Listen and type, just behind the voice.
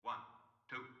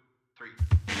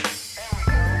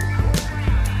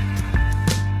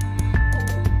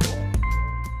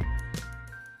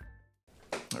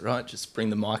right, just bring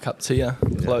the mic up to you,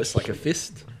 close like a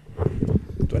fist.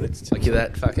 It's Like you're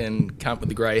that fucking cunt with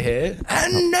the grey hair.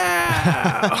 And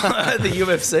now, the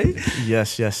UFC.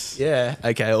 Yes. Yeah,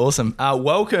 okay, awesome.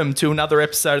 Welcome to another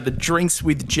episode of the Drinks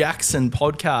with Jackson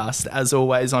podcast. As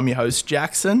always, I'm your host,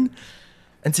 Jackson.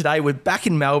 And today we're back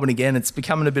in Melbourne again. It's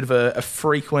becoming a bit of a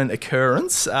frequent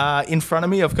occurrence. In front of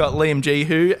me, I've got Liam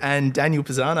Jehu and Daniel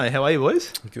Pezzano. How are you,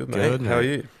 boys? Good, mate. Good, how are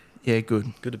you? Yeah,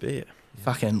 good. Good to be here.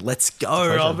 Fucking let's go.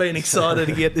 I've been excited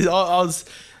to get this. I was...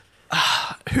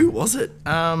 who was it?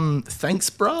 Thanks,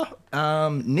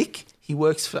 bruh. Nick. He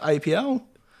works for APL.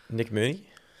 Nick Mooney?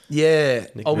 Yeah.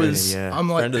 Nick I'm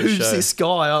like, Friend of the who's show. this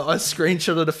guy? I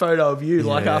screenshotted a photo of you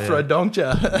after I donked you.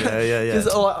 Yeah. Because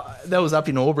that was up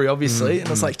in Albury, obviously. And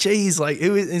I was like, geez, like,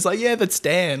 who is... He's like, yeah, that's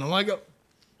Dan. I'm like...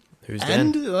 Who's Dan?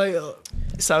 And, like,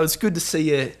 so it's good to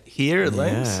see you here at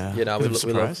least. Yeah, no,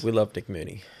 we love Nick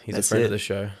Mooney. He's That's a friend it. of the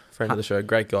show. Friend of the show.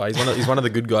 Great guy. He's one of the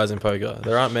good guys in poker.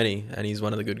 There aren't many, and he's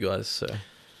one of the good guys. So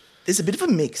There's a bit of a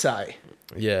mix, eh?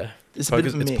 yeah. There's a bit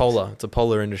of a It's mix. polar. It's a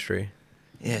polar industry.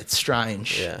 Yeah, it's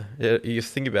strange. Yeah. You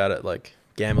think about it, like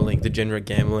gambling, degenerate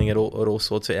gambling at all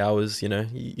sorts of hours. You know,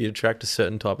 you attract a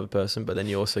certain type of person, but then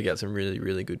you also get some really,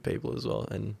 really good people as well.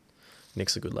 And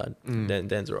Nick's a good lad.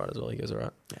 Dan's alright as well. He goes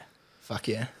alright. Yeah. Fuck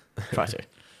yeah.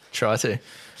 Try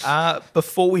to.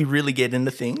 Before we really get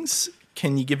into things,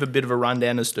 can you give a bit of a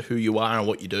rundown as to who you are and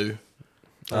what you do?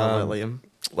 Liam.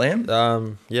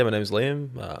 Liam? Yeah, my name's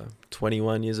Liam.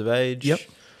 21 years of age. Yep.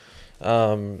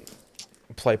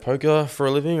 Play poker for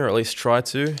a living, or at least try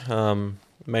to.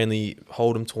 Mainly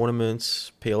Hold'em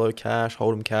tournaments, PLO cash,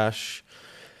 Hold'em cash,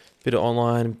 bit of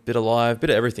online, bit of live, bit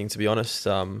of everything, to be honest.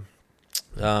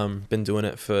 Been doing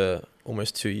it for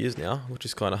almost 2 years now, which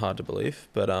is kind of hard to believe.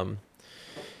 But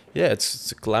yeah,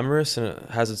 it's glamorous and it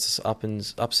has its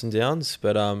ups and downs.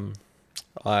 But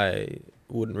I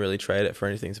wouldn't really trade it for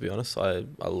anything, to be honest. I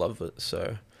love it,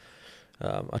 so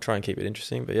I try and keep it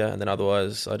interesting. But yeah, and then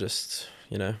otherwise I just,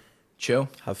 Chill.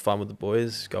 have fun with the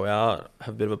boys, go out,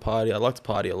 have a bit of a party. I like to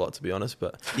party a lot, to be honest,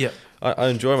 but Yeah. I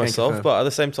enjoy myself. for- But at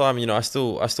the same time, I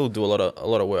still do a lot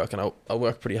of work, and I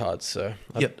work pretty hard. So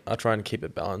I try and keep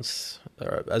it balanced,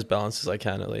 or as balanced as I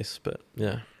can, at least. But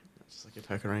yeah, Just like your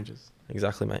poker rangers.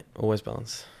 exactly, mate. Always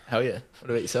balance. Hell yeah.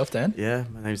 What about yourself, Dan? Yeah,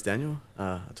 my name's Daniel.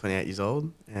 I'm 28 years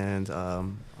old, and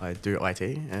I do IT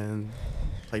and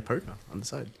play poker on the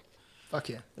side. Fuck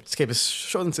yeah. Just keep it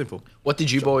short and simple. What did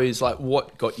you boys, like,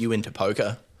 what got you into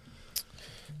poker?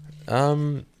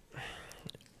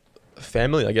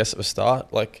 Family, I guess, at the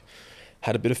start. Like,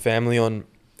 had a bit of family on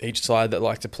each side that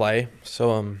liked to play.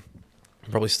 So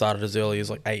probably started as early as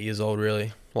like 8 years old,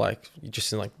 really. Like,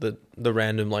 just in like the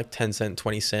random like 10 cent,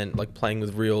 20 cent, like playing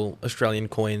with real Australian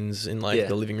coins in like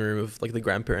the living room of like the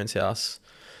grandparents' house,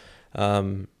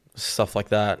 stuff like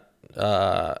that.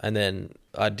 And then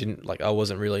I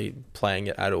wasn't really playing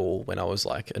it at all when I was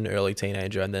like an early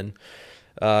teenager. And then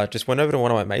just went over to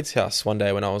one of my mates' house one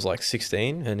day when I was like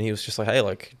 16, and he was just like, hey,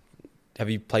 like, have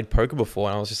you played poker before?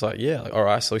 And I was just like, yeah, like, all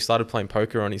right. So we started playing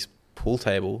poker on his pool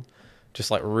table,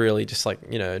 just like really, just like,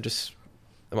 just.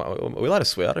 Are we allowed to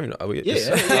swear? I don't even know. Are we, We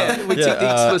took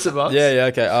the explicit box. Yeah,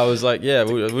 okay. I was like, yeah,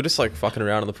 we're just like fucking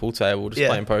around on the pool table, just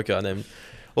playing poker, and then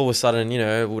all of a sudden,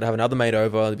 we'd have another mate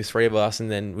over, there'd be three of us,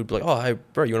 and then we'd be like, oh, hey,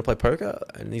 bro, you want to play poker?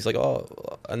 And he's like,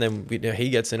 oh, and then he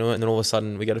gets into it, and then all of a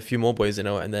sudden we get a few more boys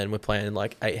into it, and then we're playing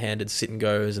like 8-handed sit and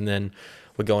goes, and then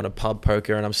we're going to pub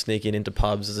poker, and I'm sneaking into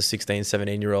pubs as a 16,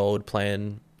 17-year-old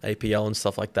playing APL and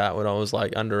stuff like that when I was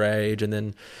like underage, and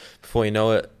then before you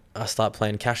know it, I start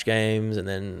playing cash games, and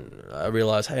then I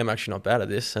realized, hey, I'm actually not bad at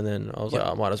this, and then I was like,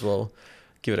 I might as well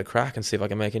give it a crack and see if I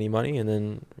can make any money, and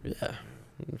then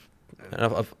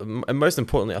and most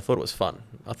importantly, I thought it was fun.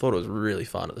 I thought it was really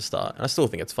fun at the start, and I still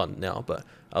think it's fun now, but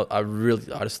I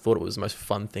just thought it was the most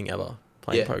fun thing ever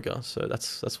playing poker, so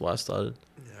that's why I started.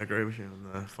 Yeah, I agree with you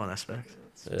on the fun aspect.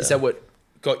 Yeah. Is that what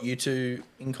got you two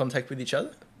in contact with each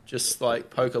other? Just like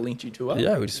poker linked you two up?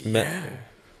 Yeah, we just met.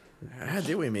 How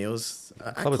did we meet? It was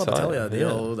at Club Club Italia,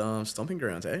 Italia, the old stomping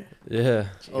grounds, eh? Yeah,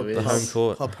 Gee the home whiz.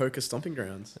 court. Club poker stomping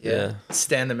grounds. Yeah.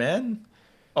 Stan the man?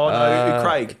 Oh, no,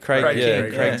 Craig. Craig,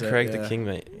 King. Craig the Yeah. King,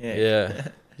 mate. Yeah.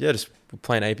 Yeah, just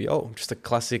playing APL, just a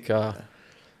classic. What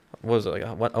was it, like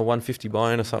a 150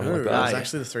 buy-in or something No, like it that? was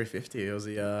actually the 350. It was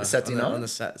the Saturday night? on the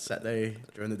Saturday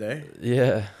during the day.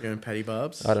 Yeah, You're in Paddy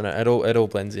Barbs. I don't know. It all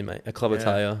blends in, mate. A Club Yeah.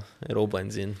 Italia, it all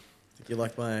blends in. Think you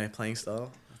liked my playing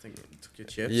style? I think you took your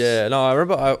chips. Yeah, no, I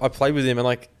remember I played with him, and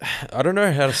like, I don't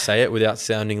know how to say it without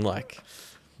sounding like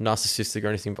narcissistic or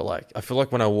anything, but like I feel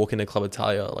like when I walk into Club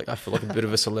Italia, like I feel like a bit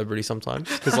of a celebrity sometimes,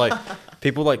 because like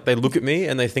people like they look at me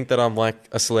and they think that I'm like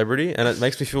a celebrity, and it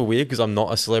makes me feel weird because I'm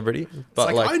not a celebrity. But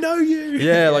It's like, I know you.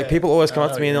 yeah, like people always come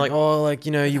up to me and they're yeah. like, oh, like,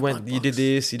 you know, you did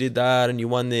this, you did that, and you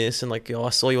won this, and like, I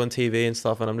saw you on TV and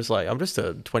stuff, and I'm just like, I'm just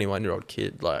a 21-year-old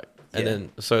kid, like. And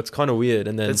then, so it's kind of weird.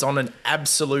 And then it's on an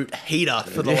absolute heater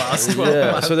for the last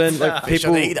 12 months. So then, like,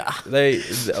 people,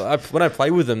 Fish when I play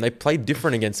with them, they play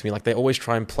different against me. Like, they always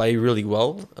try and play really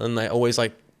well. And they always,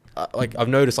 like I've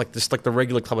noticed, like, just like the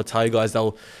regular Club Italia guys,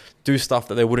 they'll do stuff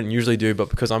that they wouldn't usually do. But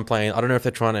because I'm playing, I don't know if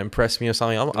they're trying to impress me or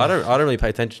something. I don't really pay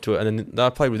attention to it. And then I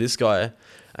played with this guy.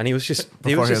 And he was just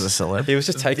he was just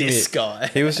taking me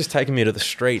to the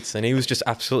streets, and he was just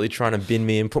absolutely trying to bin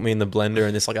me and put me in the blender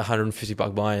in this like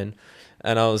 $150 buy-in.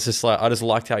 And I was just like, I just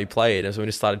liked how he played, and so we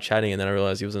just started chatting, and then I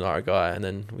realized he was an alright guy, and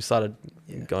then we started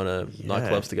going to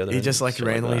nightclubs together. He just like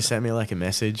randomly sent me like a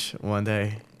message one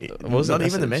day. Not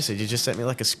even the message. He just sent me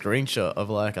like a screenshot of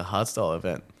like a hardstyle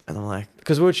event, and I'm like,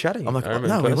 because we were chatting. I'm like,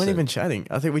 no, we weren't even chatting.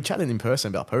 I think we chatted in person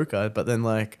about poker, but then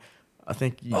like, I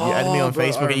think you added me on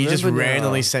Facebook, and you just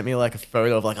randomly sent me like a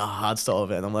photo of like a hardstyle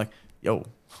event. I'm like, yo.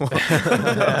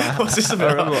 What's this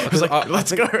about? I was like,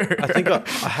 let's go. I think I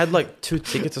had like 2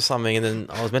 tickets or something, and then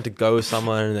I was meant to go with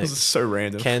someone, and it was so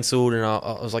random. Cancelled, and I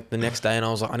was like the next day, and I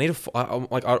was like,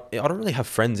 I don't really have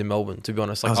friends in Melbourne, to be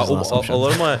honest. Like a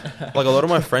lot of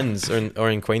my friends are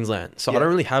in Queensland, so I don't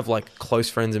really have like close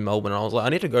friends in Melbourne. And I was like, I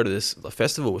need to go to this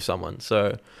festival with someone,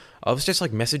 so. I was just like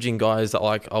messaging guys that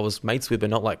like I was mates with but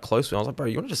not like close with. I was like, bro,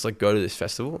 you want to just like go to this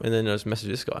festival? And then I just messaged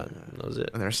this guy, and that was it.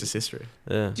 And the rest is history.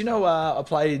 Yeah. Do you know I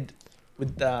played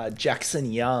with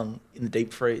Jackson Young in the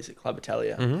Deep Freeze at Club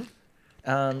Italia?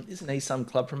 Mm-hmm. Isn't he some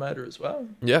club promoter as well?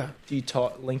 Yeah. Do you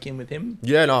link in with him?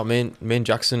 Yeah, no, me and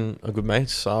Jackson are good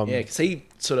mates. Yeah, because he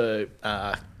sort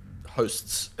of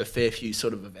hosts a fair few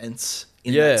sort of events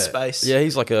in that space. Yeah,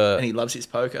 he's like and he loves his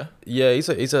poker. Yeah,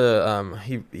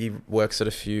 he works at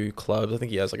a few clubs. I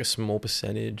think he has like a small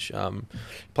percentage.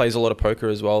 Plays a lot of poker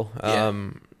as well.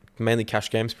 Mainly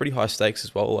cash games, pretty high stakes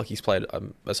as well. Like he's played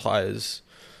as high as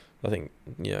I think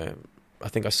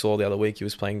I saw the other week he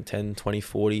was playing 10, 20,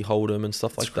 40 Hold'em and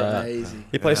stuff like that.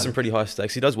 He plays some pretty high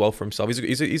stakes. He does well for himself.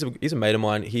 He's a mate of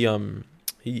mine.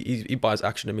 He buys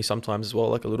action to me sometimes as well,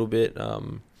 like a little bit.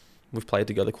 We've played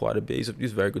together quite a bit. He's a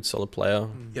very good, solid player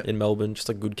in Melbourne, just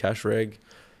a good cash reg.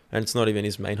 And it's not even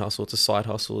his main hustle, it's a side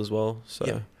hustle as well.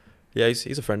 So, yeah,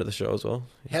 he's a friend of the show as well.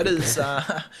 How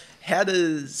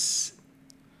does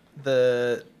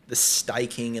the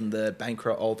staking and the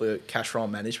bankroll, all the cash roll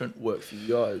management work for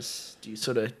you guys? Do you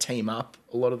sort of team up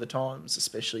a lot of the times,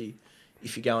 especially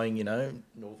if you're going, Northern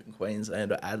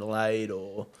Queensland or Adelaide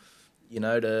or... to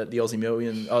the Aussie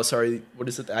Million. Oh, sorry. What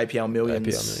is it? The APL Millions.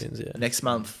 APL Millions, yeah. Next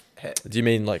month. Do you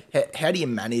mean like... How do you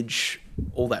manage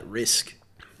all that risk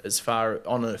as far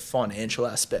on a financial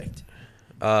aspect?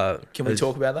 Can we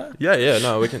talk about that? Yeah.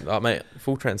 No, we can. Mate,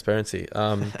 full transparency.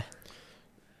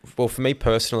 Well, for me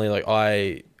personally, like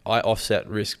I offset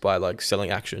risk by like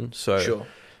selling action. So, sure.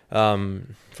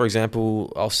 For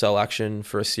example, I'll sell action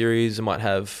for a series. I might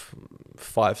have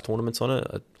 5 tournaments on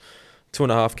it.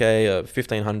 2.5K, a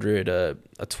 1,500, a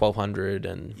 1,200,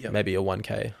 and maybe a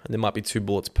 1K. And there might be 2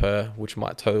 bullets per, which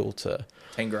might total to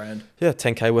 10 grand. Yeah,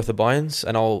 10K worth of buy-ins,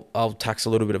 and I'll tax a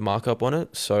little bit of markup on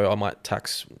it. So I might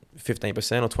tax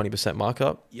 15% or 20%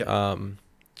 markup. Yep.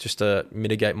 Just to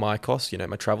mitigate my costs,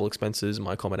 my travel expenses,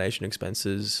 my accommodation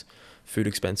expenses, food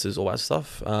expenses, all that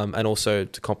stuff. And also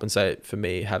to compensate for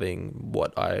me having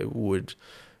what I would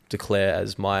declare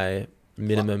as my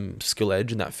minimum skill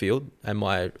edge in that field, and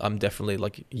I'm definitely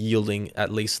like yielding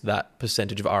at least that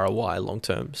percentage of ROI long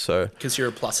term. So because you're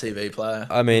a plus EV player,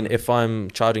 I mean, if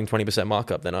I'm charging 20%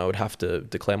 markup, then I would have to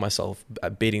declare myself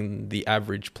beating the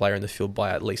average player in the field by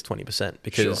at least 20%.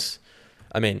 Because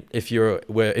I mean, if you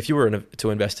were to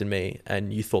invest in me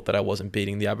and you thought that I wasn't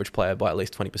beating the average player by at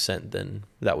least 20%, then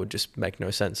that would just make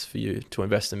no sense for you to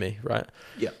invest in me, right?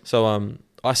 Yeah. So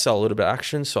I sell a little bit of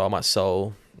action, so I might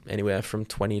sell anywhere from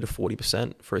 20 to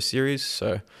 40% for a series.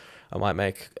 So I might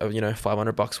make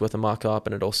 $500 worth of markup,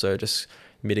 and it also just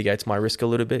mitigates my risk a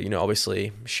little bit.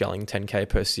 Obviously shelling 10K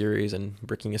per series and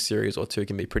bricking a series or 2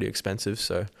 can be pretty expensive.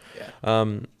 So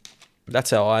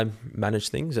that's how I manage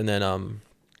things. And then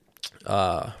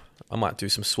I might do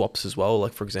some swaps as well.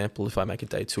 Like for example, if I make a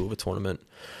day 2 of a tournament,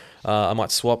 I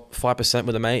might swap 5%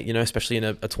 with a mate, especially in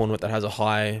a tournament that has a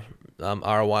high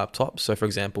ROI up top. So for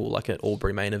example, like an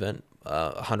Albury main event,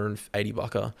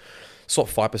 $180, swap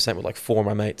 5% with like 4 of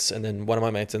my mates, and then one of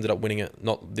my mates ended up winning it,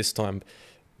 not this time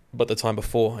but the time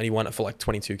before, and he won it for like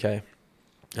 22K,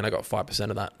 and I got 5%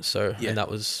 of that. So and that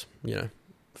was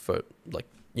for like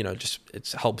just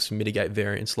it helps mitigate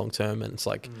variance long term, and it's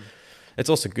like it's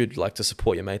also good like to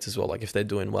support your mates as well. Like if they're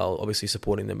doing well, obviously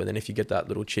supporting them, but then if you get that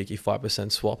little cheeky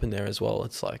 5% swap in there as well,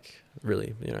 it's like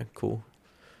really cool.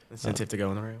 Incentive to go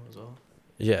on the rail as well.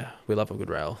 Yeah, we love a good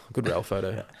rail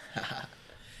photo.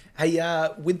 Hey,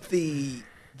 with the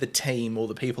team or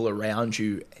the people around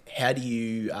you, how do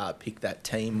you pick that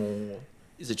team, or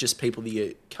is it just people that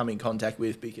you come in contact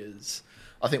with? Because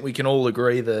I think we can all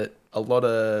agree that a lot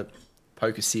of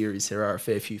poker series, there are a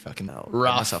fair few fucking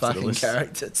rough fucking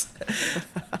characters.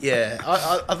 Yeah,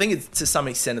 I think it's to some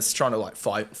extent it's trying to like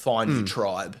find your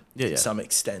tribe to some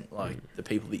extent, like the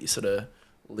people that you sort of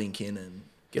link in and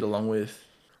get along with.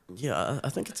 Yeah, I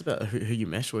think it's about who you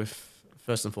mesh with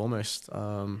first and foremost.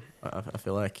 I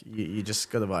feel like you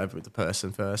just got to vibe with the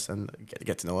person first and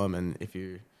get to know them, and if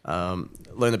you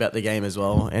learn about the game as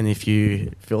well, and if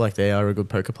you feel like they are a good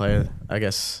poker player, I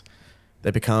guess they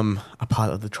become a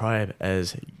part of the tribe,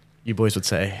 as you boys would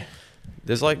say.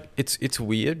 There's like it's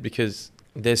weird because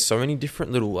there's so many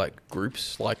different little like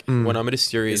groups. Like when I'm at a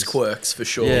series, there's quirks for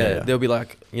sure. Yeah, there'll be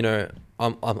like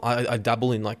I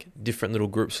dabble in like different little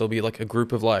groups. There'll be like a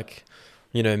group of like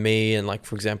me and like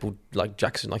for example like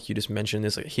Jackson, like you just mentioned,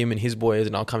 there's like him and his boys,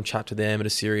 and I'll come chat to them at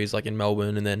a series like in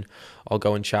Melbourne, and then I'll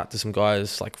go and chat to some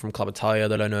guys like from Club Italia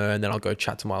that I know, and then I'll go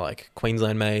chat to my like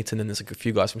Queensland mates, and then there's like a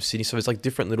few guys from Sydney. So it's like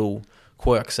different little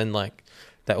quirks, and like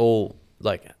they're all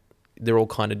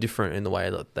kind of different in the way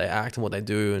that they act and what they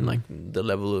do, and like the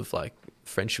level of like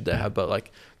friendship they have. But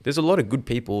like there's a lot of good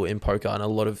people in poker, and a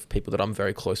lot of people that I'm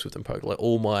very close with in poker. Like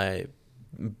all my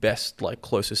best like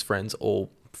closest friends all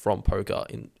from poker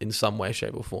in some way,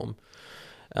 shape or form.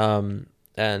 And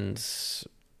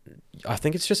I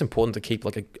think it's just important to keep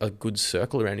like a good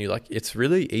circle around you. Like it's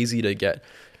really easy to get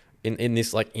in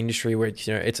this like industry where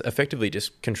it's effectively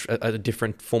just a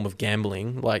different form of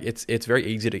gambling. Like it's very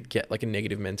easy to get like a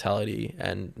negative mentality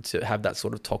and to have that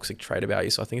sort of toxic trait about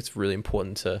you. So I think it's really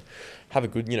important to have a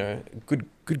good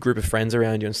good group of friends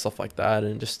around you and stuff like that,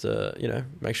 and just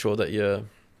make sure that you're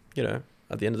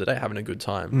at the end of the day having a good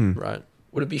time, right?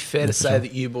 Would it be fair to say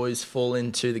that you boys fall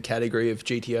into the category of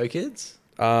GTO kids?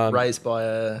 Raised by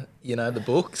the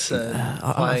books and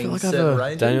playing like certain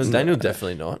ranges? Daniel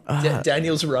definitely not.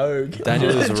 Daniel's rogue.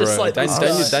 Daniel is a Just rogue. like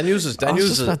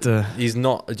He's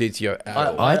not a GTO at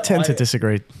all. I tend to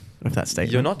disagree with that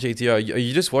statement. You're not GTO.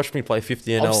 You just watched me play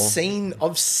 50NL.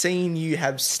 I've seen you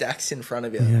have stacks in front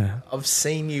of you. Yeah. I've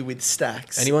seen you with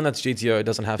stacks. Anyone that's GTO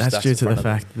doesn't have That's stacks due in to front the of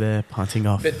them. fact they're punting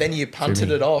off. But then you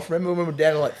punted it off. Remember when we were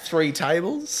down to like 3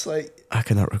 tables? Like, I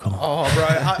cannot recall. oh, bro,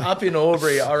 up in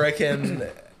Albury, I reckon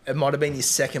it might have been your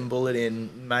second bullet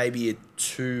in maybe a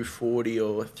 240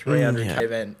 or 300k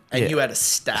event, and you had a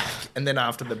stack. And then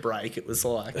after the break, it was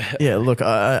like... Yeah, look,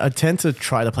 I tend to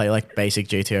try to play like basic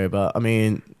GTO, but I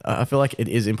mean, I feel like it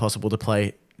is impossible to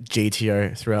play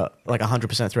GTO throughout, like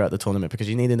 100% throughout the tournament, because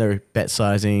you need to know bet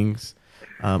sizings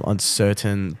on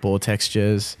certain board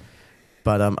textures.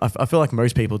 But I feel like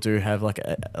most people do have like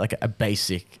a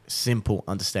basic, simple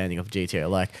understanding of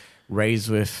GTO, like raise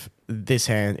with this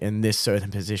hand in this certain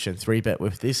position, 3-bet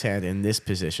with this hand in this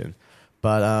position.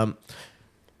 But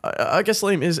I guess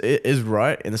Liam is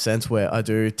right in the sense where I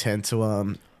do tend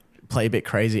to play a bit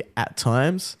crazy at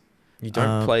times. You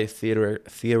don't play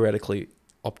theoretically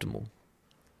optimal,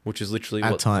 which is literally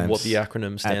what the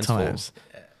acronym stands for.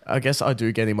 I guess I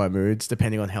do get in my moods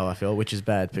depending on how I feel, which is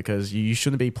bad because you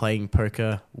shouldn't be playing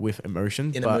poker with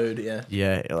emotion. In a mood, yeah.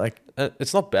 Yeah, like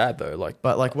it's not bad though.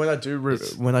 But when I do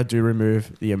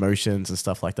remove the emotions and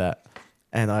stuff like that,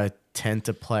 and I tend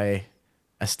to play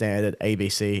a standard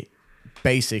ABC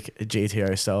basic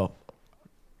GTO style,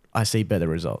 I see better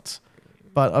results.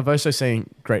 But I've also seen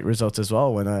great results as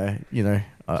well when I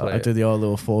do the old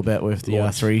little 4-bet with the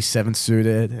 3-7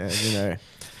 suited and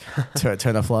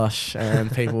turn a flush,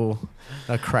 and people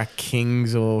crack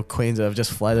kings or queens that have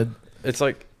just flatted. It's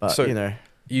like, but, so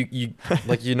you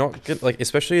like you're not good, like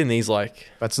especially in these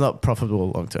like that's not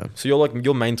profitable long term. So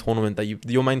your main tournaments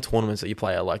that you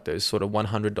play are like those sort of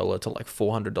 $100 to like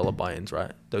 $400 buy-ins,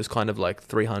 right? Those kind of like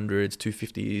 300s,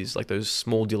 250s, like those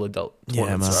small dealer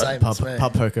tournaments, right?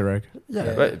 Pub poker reg.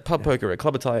 Right? Pub poker reg,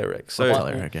 Club Italia reg. So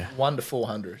 1 to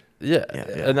 400. Yeah.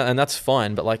 And that's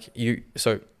fine, but like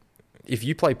if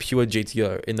you play pure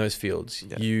GTO in those fields,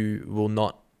 you will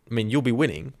not. I mean, you'll be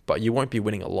winning, but you won't be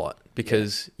winning a lot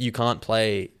because you can't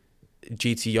play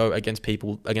GTO against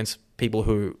people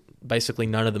who basically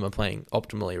none of them are playing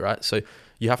optimally, right? So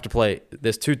you have to play.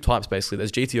 There's 2 types basically.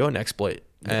 There's GTO and exploit,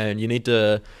 and you need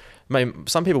to.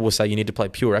 Some people will say you need to play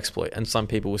pure exploit, and some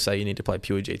people will say you need to play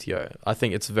pure GTO. I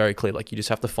think it's very clear. Like you just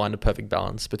have to find a perfect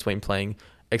balance between playing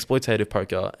exploitative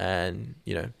poker and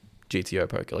GTO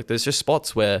poker. Like there's just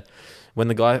spots where when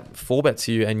the guy 4-bets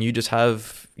you and you just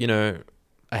have, you know,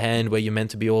 a hand where you're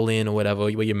meant to be all in or whatever,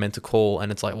 where you're meant to call,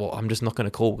 and it's like, well, I'm just not going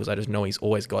to call because I just know he's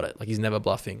always got it. Like he's never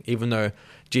bluffing, even though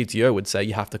GTO would say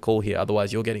you have to call here,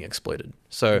 otherwise you're getting exploited.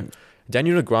 So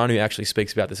Daniel Negreanu actually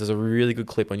speaks about this. There's a really good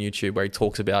clip on YouTube where he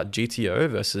talks about GTO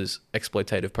versus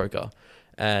exploitative poker.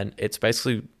 And it's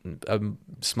basically a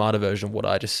smarter version of what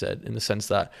I just said, in the sense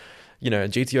that, you know,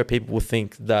 GTO people will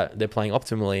think that they're playing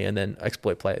optimally, and then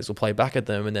exploit players will play back at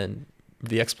them, and then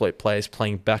the exploit players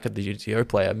playing back at the GTO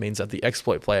player means that the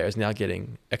exploit player is now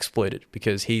getting exploited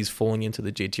because he's falling into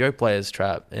the GTO player's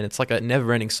trap. And it's like a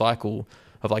never-ending cycle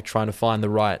of like trying to find the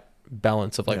right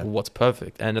balance of like what's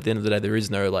perfect. And at the end of the day, there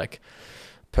is no like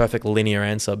perfect linear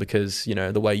answer, because, you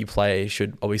know, the way you play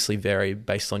should obviously vary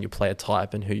based on your player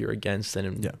type and who you're against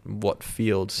and in what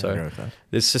field. So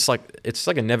it's just like, it's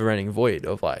like a never-ending void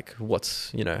of like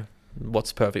what's, you know,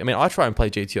 what's perfect. I mean, I try and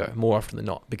play GTO more often than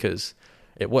not because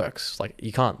it works. Like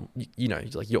you can't, you know,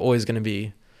 like you're always going to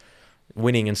be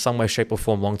winning in some way, shape or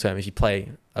form long term if you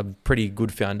play a pretty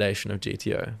good foundation of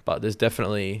GTO. But there's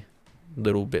definitely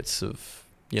little bits of,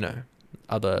 you know,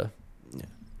 other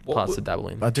parts to dabble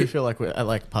in. I do feel like I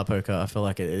like pub poker. I feel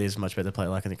like it is much better to play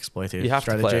like an exploitative you have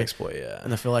strategy. to play exploit,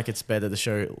 and I feel like it's better to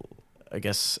show, I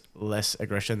guess, less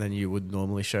aggression than you would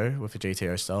normally show with a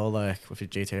GTO style. Like with a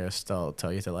GTO style, it'll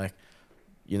tell you to like,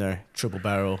 you know, triple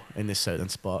barrel in this certain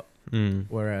spot.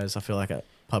 Whereas I feel like at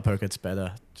pub poker it's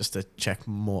better just to check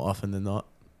more often than not,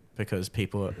 because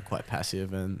people are quite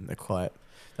passive and they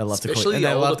love to call you,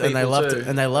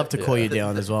 and they love to call you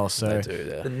down as well. So they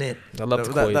do, the net. They love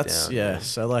to call you down. Yeah.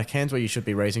 So like hands where you should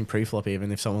be raising pre-flop, even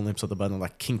if someone limps on the button,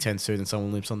 like king 10 suit and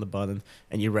someone limps on the button,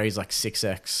 and you raise like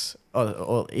 6x,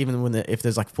 or even when if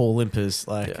there's like 4 limpers,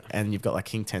 like and you've got like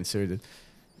king 10 suited.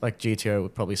 Like GTO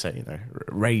would probably say, you know,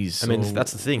 raise. I mean,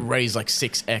 that's the thing. Raise like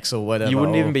 6x or whatever. You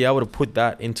wouldn't even be able to put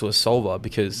that into a solver,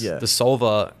 because the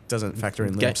solver doesn't factor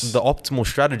in limps. The optimal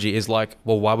strategy is like,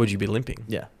 well, why would you be limping?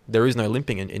 Yeah. There is no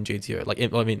limping in GTO. Like,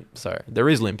 there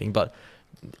is limping, but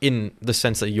in the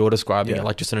sense that you're describing it,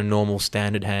 like just in a normal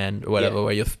standard hand or whatever,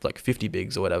 where you're like 50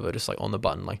 bigs or whatever, just like on the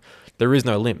button, like there is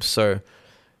no limps. So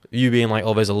you being like,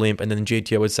 oh, there's a limp, and then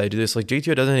GTO would say do this. Like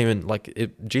GTO doesn't even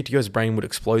GTO's brain would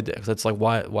explode there, because it's like,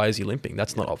 why is he limping?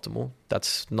 That's not optimal.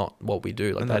 That's not what we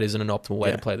do. Like that isn't an optimal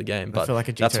way to play the game. But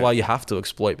like that's why you have to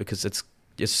exploit, because it's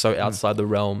so outside the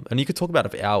realm. And you could talk about it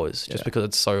for hours, just because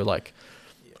it's so like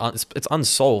it's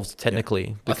unsolved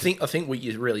technically. I think what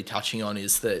you're really touching on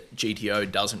is that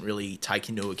GTO doesn't really take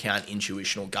into account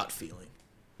intuition or gut feeling.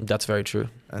 That's very true.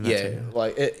 And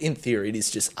like in theory, it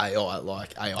is just AI.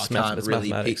 Like AI can't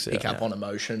really pick up on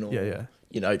emotion or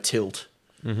you know, tilt.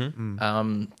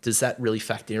 Does that really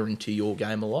factor into your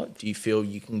game a lot? Do you feel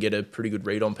you can get a pretty good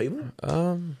read on people?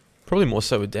 Probably more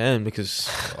so with Dan, because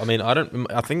I mean,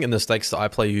 I think in the stakes that I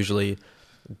play usually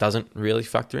doesn't really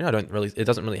factor in. It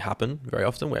doesn't really happen very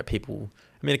often where people.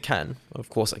 I mean, it can, of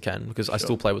course, it can, because I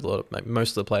still play with a lot of most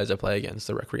of the players I play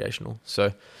against are recreational,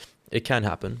 so. It can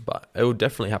happen, but it will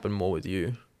definitely happen more with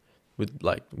you, with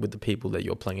the people that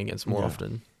you're playing against more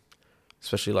often.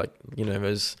 Especially like, you know,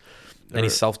 there's any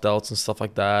self doubts and stuff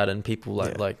like that, and people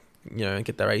like you know,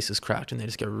 get their aces cracked and they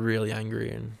just get really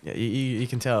angry, and you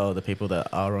can tell the people that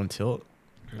are on tilt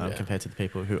compared to the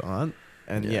people who aren't,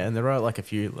 and and there are like a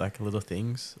few like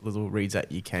little reads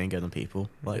that you can get on people,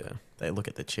 like they look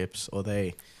at the chips, or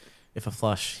if a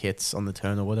flush hits on the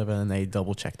turn or whatever, and they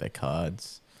double check their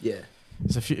cards. Yeah.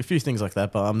 There's a few things like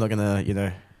that, but I'm not gonna, you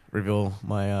know, reveal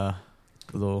my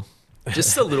little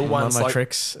just the little ones, my like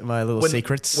tricks, my little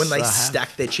secrets. When they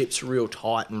stack their chips real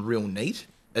tight and real neat,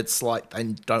 it's like they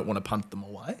don't want to punt them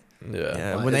away.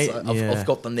 Yeah. Like, I've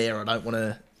got them there. I don't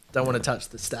want to touch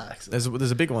the stacks. There's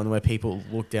a big one where people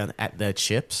look down at their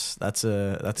chips. That's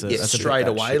straight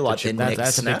away, like their neck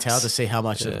that's snaps. A big tell to see how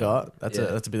much they've got. That's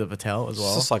a bit of a tell as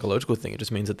well. It's a psychological thing. It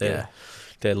just means that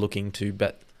they're looking to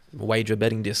wager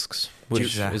betting discs,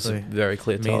 which is a very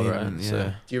clear tell, right? Yeah.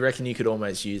 So, do you reckon you could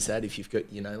almost use that if you've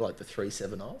got, you know, like the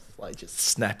 3-7 off, like just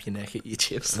snap your neck at your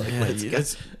chips? Like,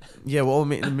 well, I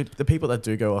mean, the people that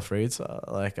do go off reads,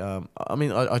 like, I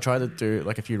mean, I try to do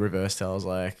like a few reverse tells.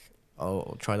 Like,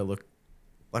 I'll try to look,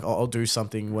 like, I'll do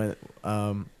something when,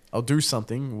 I'll do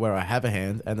something where I have a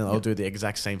hand, and then I'll do the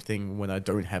exact same thing when I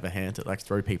don't have a hand to like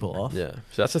throw people off. Yeah.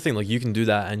 So that's the thing. Like you can do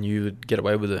that and you would get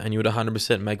away with it, and you would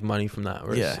 100% make money from that.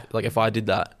 Whereas, like if I did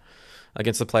that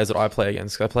against the players that I play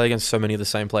against, 'cause I play against so many of the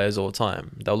same players all the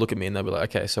time. They'll look at me and they'll be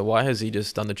like, okay, so why has he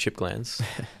just done the chip glance?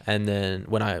 And then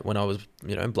when I was,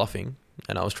 you know, bluffing,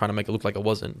 and I was trying to make it look like I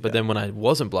wasn't. But then when I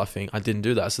wasn't bluffing, I didn't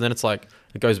do that. So then it's like,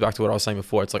 it goes back to what I was saying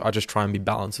before. It's like, I just try and be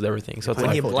balanced with everything. So it's When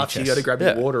like, you bluff, you got to grab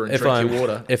Yeah. your water and If drink I'm- your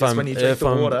water. if Because I'm- when you drink if the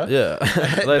I'm- water,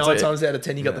 yeah. 9 times out of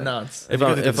 10 you got the nuts. If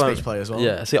I'm a speech play as well.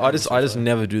 Yeah, see, I just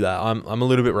never do that. I'm a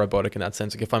little bit robotic in that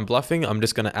sense. Like if I'm bluffing, I'm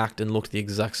just going to act and look the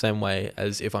exact same way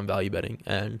as if I'm value betting,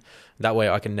 and that way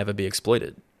I can never be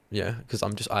exploited. Yeah, because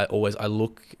I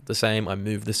look the same, I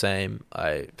move the same,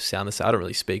 I sound the same. I don't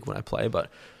really speak when I play, but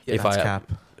if That's cap.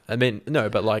 I mean, no,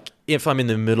 but like if I'm in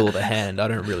the middle of the hand, I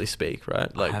don't really speak,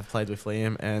 right? Like I have played with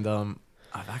Liam, and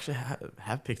I've actually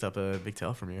have picked up a big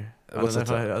tell from you. I What's don't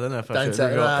know if I Don't should say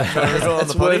reveal- that. should I reveal on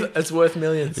the potty? It's worth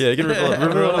millions. yeah, you can reveal it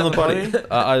on the Potty?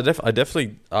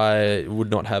 potty. I would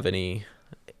not have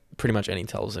pretty much any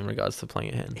tells in regards to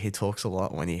playing a hand. He talks a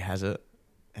lot when he has it.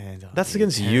 And That's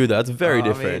against you, though. That's very I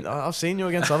mean, different. I've seen you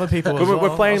against other people. As We're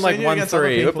well. playing I've like seen you against other 1-3.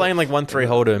 We're people. playing like 1-3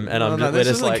 hold'em, and No, we're this just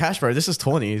isn't like cash, bro. This is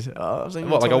 20s. I've seen you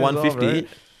what, like a 20s as well, 150?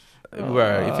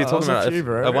 Bro, if you're talking about a few,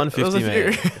 bro. a 150, It was a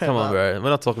mate, few. come on, bro. We're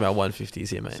not talking about 150s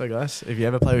here, mate. So, guys, if you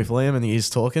ever play with Liam and he's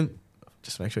talking,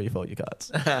 just make sure you fold your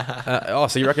cards.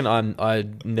 So you reckon I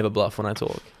never bluff when I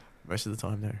talk? Most of the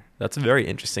time, no. That's very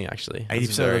interesting, actually. 80%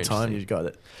 of the time, you've got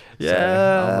it.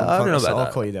 Yeah, I don't know about I'll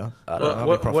that. call you down. I don't know.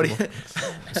 What do you,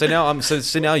 So now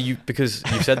so now you, because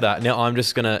you said that, now I'm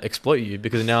just gonna exploit you,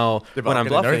 because now Yeah, but when I'm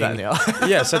gonna know bluffing, that now.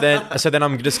 yeah. So then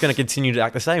I'm just gonna continue to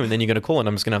act the same, and then you're gonna call, and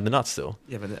I'm just gonna have the nuts still.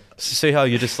 Yeah, but See how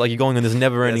you're just like, you're going in this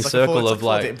never-ending it's circle a of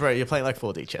like, 4D bro, you're playing like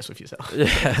 4D chess with yourself.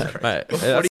 yeah,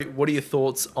 mate. what are your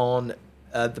thoughts on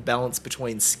the balance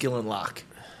between skill and luck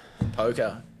in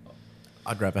poker?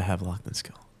 I'd rather have luck than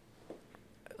skill.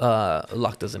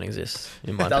 Luck doesn't exist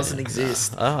in my It doesn't opinion.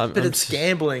 exist. I'm But it's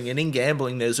gambling, and in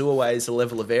gambling, there's always a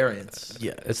level of variance.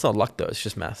 Yeah, it's not luck though. It's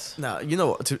just maths. No, you know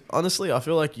what? Honestly, I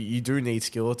feel like you do need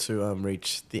skill to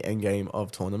reach the end game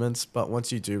of tournaments. But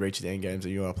once you do reach the end games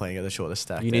and you are playing at a shorter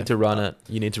stack, You need to run it.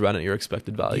 You need to run at your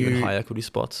expected value in high equity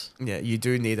spots. Yeah, you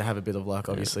do need to have a bit of luck,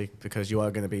 obviously, because you are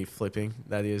going to be flipping.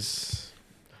 That is.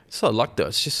 It's not luck though.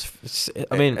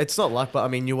 I mean, it's not luck, but I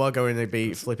mean, you are going to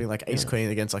be flipping like ace queen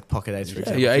against like pocket eights, for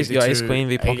example. your ace 52, queen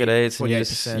v pocket 80, eights, and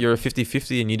 48%. you're a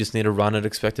 50-50, and you just need to run at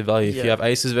expected value. If Yeah. you have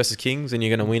aces versus kings, and you're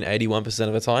going to win 81%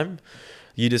 of the time,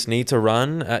 you just need to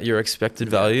run at your expected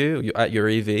value, at your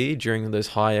EV during those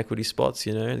high equity spots.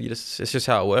 You know, it's just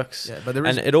how it works. Yeah, but there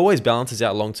is, And it always balances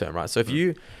out long term, right? So if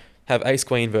you have ace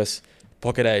queen versus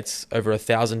pocket eights over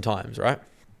 1,000 times, right?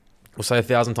 We'll say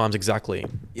 1,000 times exactly.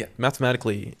 Yeah.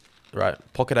 Mathematically, right?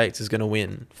 Pocket eights is going to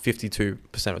win 52%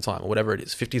 of the time, or whatever it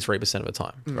is, 53% of the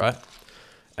time, right?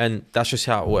 And that's just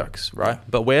how it works, right?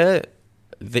 But where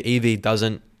the EV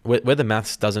doesn't, where the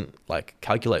maths doesn't like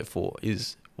calculate for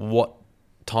is what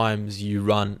times you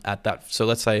run at that. So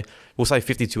let's say, we'll say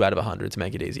 52 out of 100 to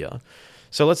make it easier.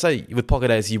 So let's say with pocket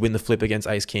ace, you win the flip against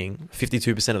ace king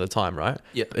 52% of the time, right?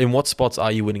 Yeah. In what spots are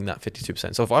you winning that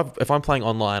 52%? So if I'm playing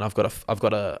online, I've got a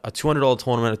 $200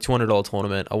 tournament, a $200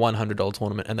 tournament, a $100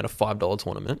 tournament, and then a $5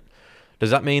 tournament. Does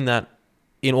that mean that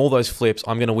in all those flips,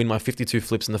 I'm going to win my 52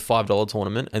 flips in the $5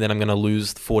 tournament, and then I'm going to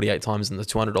lose 48 times in the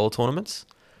 $200 tournaments?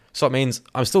 So it means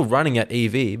I'm still running at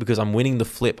EV because I'm winning the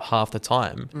flip half the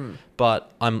time, but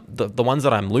I'm the ones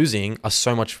that I'm losing are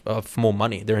so much for more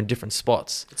money. They're in different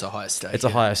spots. It's a higher stake. It's a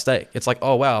higher stake. It's like,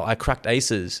 oh wow, I cracked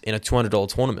aces in a $200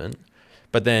 tournament,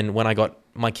 but then when I got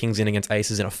my kings in against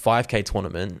aces in a 5K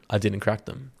tournament, I didn't crack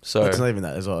them. So it's not even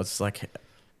that as well. It's like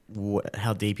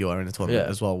how deep you are in the tournament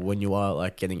Yeah. as well when you are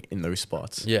like getting in those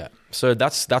spots. yeah, so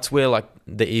that's where like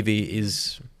the EV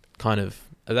is kind of.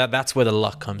 That's where the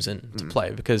luck comes in to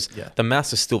play, because the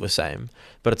maths is still the same,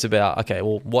 but it's about, okay,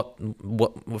 well,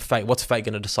 what's fate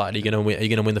going to decide? Are you going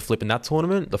to win the flip in that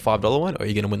tournament, the $5 one, or are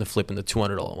you going to win the flip in the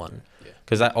 $200 one?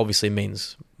 Because that obviously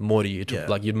means more to you.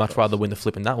 Like you'd much rather win the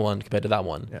flip in that one compared to that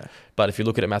one. Yeah. But if you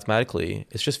look at it mathematically,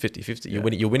 it's just 50-50.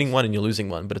 You're winning one and you're losing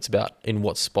one, but it's about in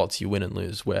what spots you win and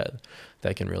lose, where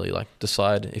they can really like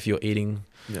decide if you're eating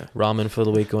ramen for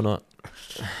the week or not.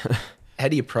 How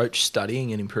do you approach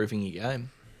studying and improving your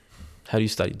game? How do you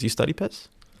study? Do you study, Pez?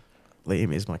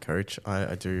 Liam is my coach.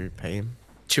 I do pay him.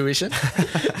 Tuition?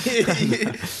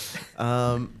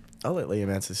 I'll let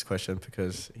Liam answer this question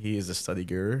because he is the study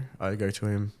guru. I go to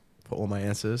him for all my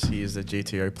answers. He is the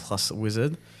GTO plus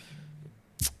wizard.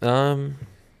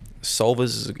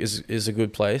 Solvers is a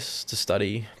good place to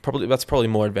study. That's probably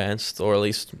more advanced, or at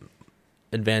least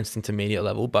advanced intermediate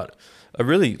level. But I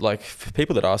really like, for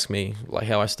people that ask me like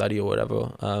how I study or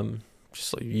whatever,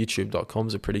 just like youtube.com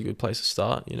is a pretty good place to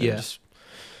start. You know, just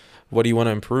what do you want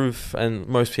to improve? And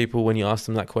most people, when you ask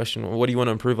them that question, what do you want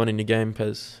to improve on in your game,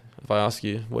 Pez? If I ask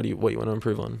you, what do you want to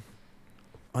improve on?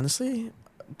 Honestly,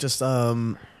 just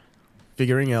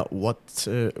figuring out what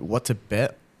to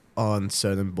bet on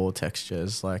certain board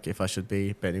textures. Like if I should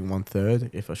be betting 1/3,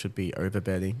 if I should be over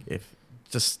betting, if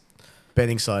just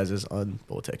betting sizes on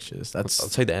board textures. I'll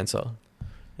tell you the answer.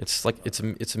 It's like it's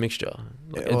a mixture.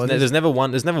 Like Yeah, well, there's never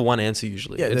one answer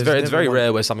usually. Yeah, it's very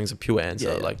rare where something's a pure answer.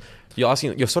 Yeah, yeah. Like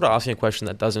you're sort of asking a question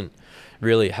that doesn't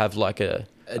really have like a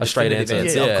straight answer.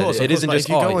 Yeah, Yeah, of course. it isn't Like, just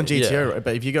if you go on yeah. GTO, right,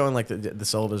 but if you go on like the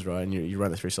solvers, right, and you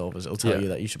run it through solvers, it'll tell Yeah. you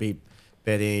that you should be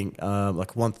betting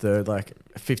like 1/3, like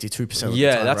 52% of the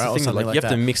Yeah, time, that's right? the Or thing. something Like you have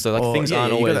to that. mix it. Like Or, things yeah,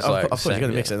 aren't you always gotta, like. of course, you got to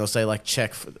same, mix it. yeah. And they'll say like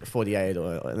check 48,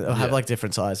 or they'll have Yeah. like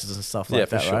different sizes and stuff like Yeah,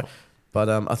 for that, sure. right? But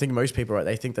I think most people, right,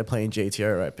 they think they're playing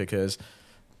GTO, right, because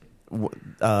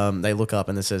they look up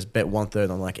and it says bet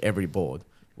 1/3 on like every board,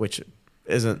 which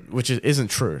isn't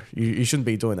true. You shouldn't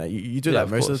be doing that. You do Yeah, that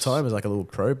of most of the course. time as like a little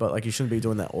pro, but like you shouldn't be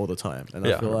doing that all the time. And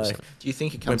Yeah, I feel 100%. like Do you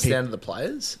think it When comes down to the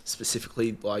players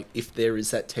specifically? Like, if there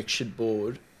is that textured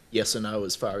board, yes or no,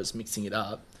 as far as mixing it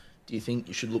up, do you think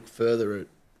you should look further at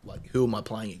like who am I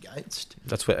playing against?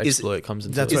 That's where exploit comes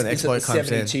into. that's it. when Is it the exploit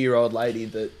comes in. 72-year-old lady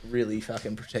that really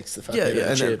fucking protects the fuck out of the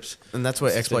and, chips? and that's where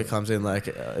It's exploit the- comes in.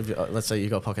 Like, let's say you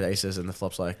got pocket aces and the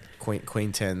flop's like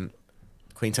queen 10,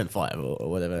 queen 10-5 or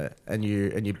whatever, and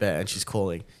you bet and she's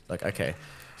calling. Like, okay,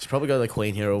 she's probably got like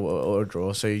queen here or a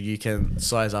draw, so you can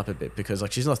size up a bit because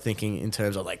like she's not thinking in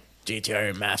terms of like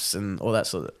GTO maths and all that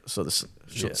sort of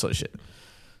shit.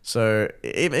 So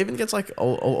it even gets like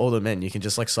older men. You can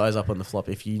just like size up on the flop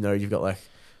if you know you've got like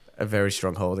a very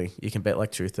strong holding. You can bet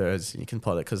like 2/3 and you can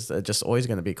pot it because they're just always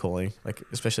going to be calling, like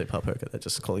especially at pub poker, they're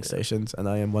just calling stations, and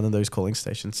I am one of those calling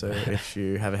stations. So if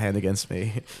you have a hand against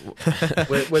me,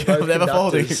 We're both never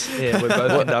folding. conductors. Yeah, we're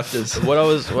both conductors. What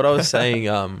I was saying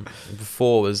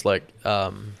before was like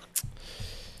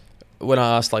when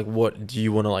I asked like what do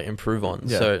you want to like improve on.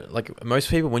 Yeah. So like most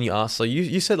people when you ask, so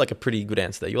you said like a pretty good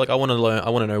answer there. You're like I want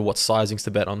to know what sizings to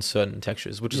bet on certain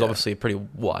textures, which is Yeah. obviously a pretty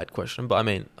wide question. But I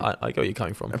mean I get where you're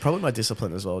coming from. and probably my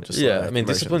discipline as well. Just Yeah, like I mean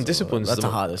emotions discipline's that's the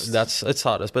the hardest. It's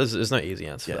hardest, but there's no easy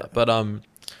answer Yeah. for that.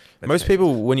 But most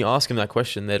people when you ask them that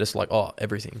question, they're just like, oh,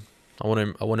 everything. I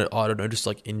want to I don't know, just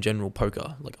like in general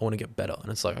poker, like I want to get better,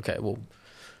 and it's like okay, well.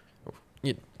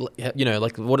 You know,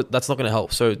 like that's not going to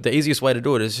help. So the easiest way to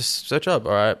do it is just search up,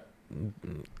 all right,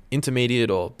 intermediate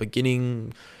or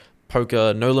beginning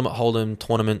poker, no limit hold'em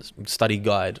tournament study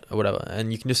guide or whatever,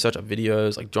 and you can just search up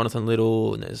videos like Jonathan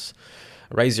Little, and there's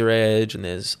Raise Your Edge, and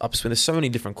there's Upspin. There's so many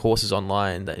different courses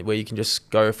online where you can just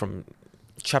go from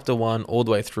chapter 1 all the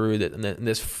way through that, and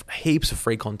there's heaps of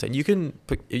free content. You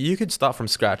can start from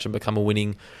scratch and become a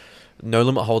winning no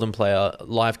limit hold'em player,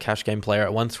 live cash game player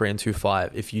at 1-3 and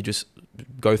 2-5 if you just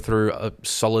go through a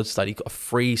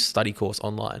free study course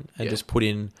online and just put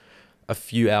in a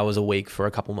few hours a week for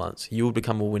a couple months. You will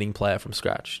become a winning player from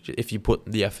scratch if you put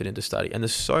the effort into study. And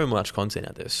there's so much content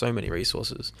out there, so many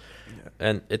resources. Yeah.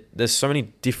 And there's so many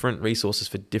different resources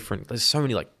there's so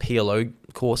many like PLO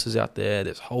courses out there.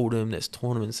 There's Hold'em, there's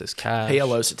tournaments, there's cash.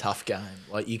 PLO's a tough game.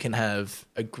 Like you can have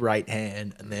a great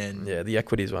hand and then the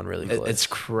equities one really close. It's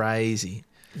crazy.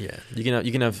 Yeah,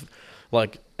 you can have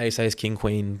like ace, king,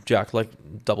 queen, jack, like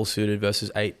double suited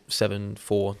versus 8, 7,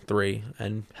 4, 3,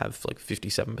 and have like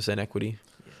 57% equity.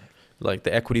 Yeah. Like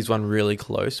the equities one really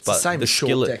close, It's but the same the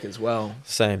short deck as well.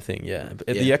 Same thing, yeah.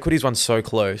 The equities one's so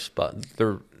close, but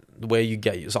where you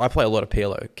get, so I play a lot of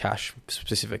PLO cash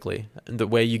specifically, and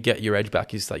where you get your edge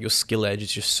back is that your skill edge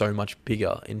is just so much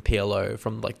bigger in PLO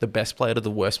from like the best player to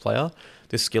the worst player.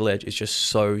 The skill edge is just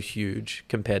so huge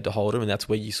compared to Hold'em, and that's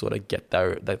where you sort of get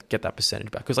that percentage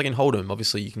back. Because like in Hold'em,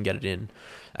 obviously you can get it in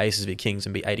aces v kings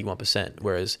and be 81%,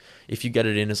 whereas if you get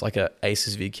it in as like a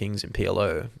aces v kings in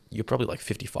PLO, you're probably like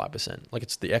 55%. Like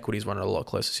it's the equities run it a lot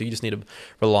closer, so you just need to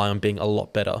rely on being a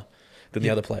lot better than the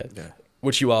other player. Yeah.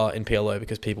 Which you are in PLO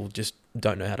because people just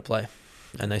don't know how to play,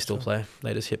 and they still play.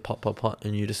 They just hit pot,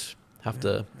 and you just have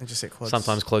to and just hit quads.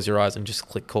 Sometimes close your eyes and just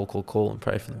click call, and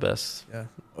pray for the best. Yeah,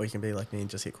 or you can be like me and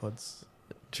just hit quads.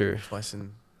 True. Twice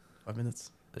in 5 minutes.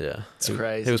 Yeah, it's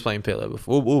crazy. He was playing PLO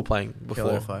before. We were playing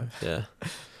before. PLO 5. Yeah.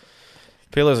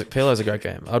 PLO's a great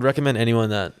game. I'd recommend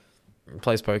anyone that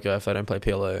plays poker, if they don't play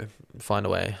PLO, find a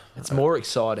way. It's more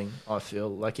exciting, I feel,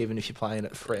 like even if you're playing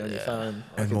it free on your phone.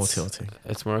 Like And more tilting.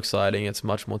 It's more exciting. It's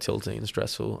much more tilting and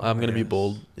stressful. I'm going to be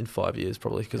bald in 5 years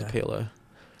probably because of PLO.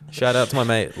 Shout out to my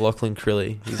mate Lachlan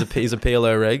Crilly. He's a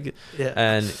PLO reg. Yeah.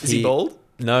 And is he bald?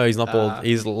 No, he's not bald.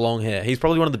 He's long hair. He's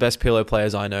probably one of the best PLO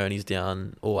players I know, and he's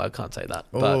down. Oh, I can't say that,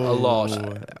 but a lot.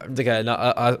 Okay, no,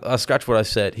 I scratch what I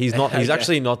said. He's not. He's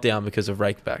actually not down because of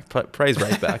rakeback. Praise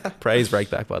rakeback. Praise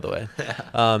rakeback, by the way.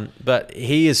 But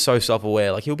he is so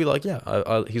self-aware. Like he'll be like,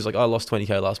 yeah, he's like, I lost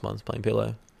 20K last month playing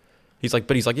PLO. He's like,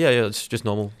 yeah, it's just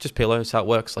normal, just pillow. It's how it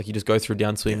works. Like you just go through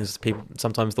downswings. People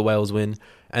sometimes the whales win,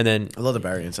 and then a lot of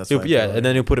variants. That's and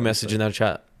then he'll put a message in our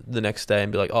chat the next day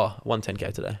and be like, oh, won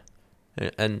 10K today,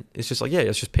 and it's just like, yeah,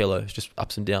 it's just pillow. It's just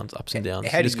ups and downs. How do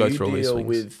just you deal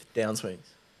with downswings?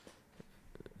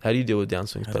 How do you deal with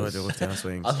downswings? How do I deal with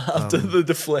downswings? I love the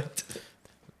deflect.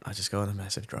 I just go on a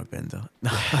massive drug bender.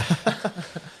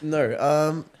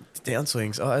 No,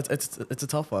 downswings. Oh, it's a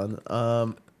tough one.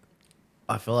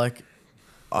 I feel like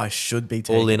I should be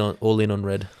taking all in on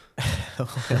red.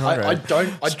 I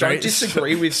don't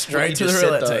disagree with straight to the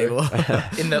roulette table.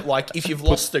 In that, like, if you've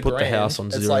lost a put grand, the house on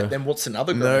it's zero. like, then what's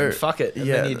another grand? No, Fuck it. And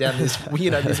then you're down this,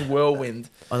 this whirlwind.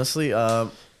 Honestly, I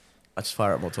just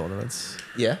fire up more tournaments.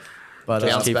 Yeah. But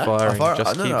Just keep back. firing.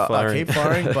 I keep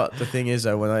firing. But the thing is,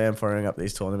 though, when I am firing up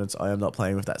these tournaments, I am not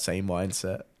playing with that same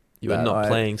mindset. You are not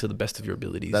playing to the best of your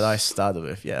abilities. That I started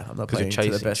with. Yeah, I'm not playing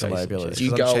to the best of my abilities. Do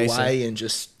you go away and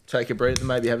just take a breather,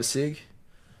 maybe have a cig?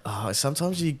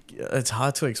 Sometimes it's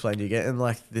hard to explain. You get in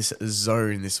like this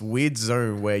zone, this weird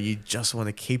zone where you just want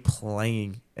to keep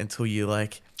playing until you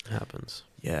like. It happens.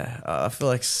 Yeah, I feel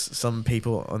like some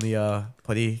people on the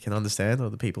potty can understand, or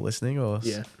the people listening, or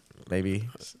maybe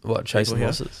what chasing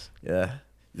losses. Yeah,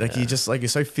 like you just like you're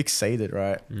so fixated,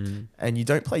 right? And you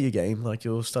don't play your game. Like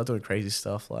you'll start doing crazy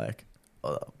stuff. Like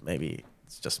maybe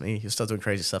it's just me. You'll start doing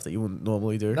crazy stuff that you wouldn't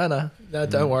normally do. No,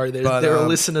 don't worry. There are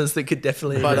listeners that could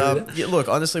definitely. But yeah, look,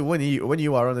 honestly, when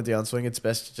you are on the downswing, it's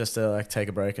best just to like take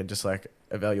a break and just like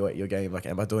evaluate your game. Like,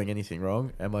 am I doing anything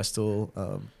wrong? Am I still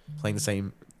playing the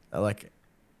same?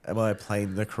 Am I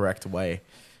playing the correct way?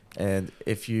 And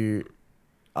if you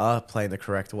are playing the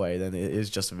correct way, then it is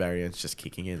just variance just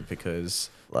kicking in, because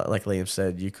like Liam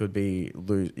said, you could be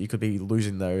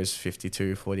losing those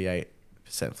 48%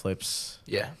 flips,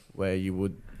 where you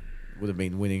would have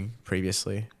been winning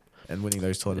previously and winning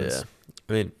those tournaments.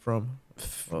 I mean, from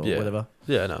whatever.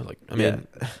 Yeah, no, like I mean,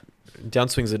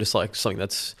 downswings are just like something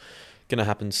that's gonna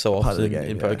happen so often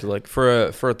in poker. Like for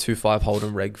a 2-5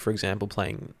 hold'em reg, for example,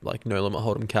 playing like no limit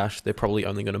hold'em cash, they're probably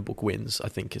only gonna book wins. I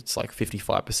think it's like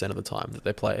 55% of the time that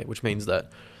they play, which means that,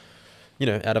 you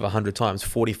know, out of 100 times,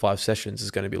 45 sessions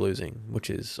is going to be losing, which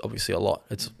is obviously a lot.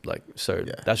 It's like,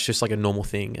 that's just like a normal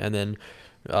thing. And then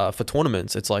for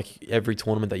tournaments, it's like every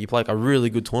tournament that you play, like a really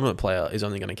good tournament player is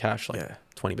only going to cash like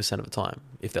 20% of the time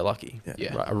if they're lucky.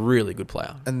 Right? A really good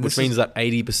player, which means that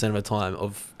 80% of the time,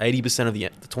 of 80% of the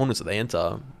tournaments that they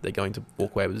enter, they're going to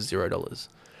walk away with $0.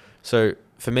 So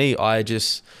for me, I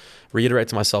just reiterate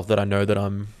to myself that I know that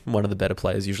I'm one of the better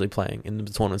players usually playing in the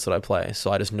tournaments that I play.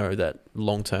 So I just know that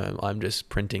long term, I'm just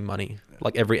printing money.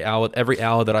 Like every hour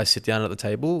that I sit down at the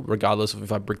table, regardless of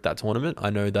if I brick that tournament, I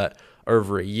know that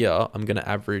over a year, I'm going to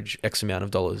average X amount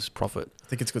of dollars profit. I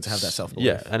think it's good to have that self-belief.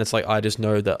 Yeah, and it's like I just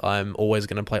know that I'm always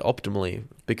going to play optimally,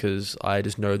 because I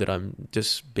just know that I'm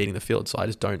just beating the field. So I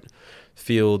just don't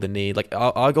feel the need. Like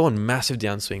I go on massive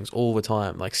downswings all the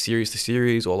time, like series to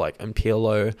series, or like in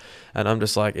PLO, and I'm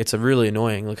just like, it's a really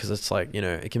annoying, because it's like, you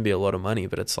know, it can be a lot of money,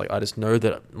 but it's like I just know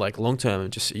that like long term,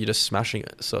 you're just smashing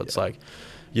it. So it's like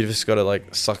you just got to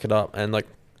like suck it up. And like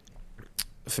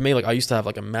for me, like I used to have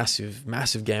like a massive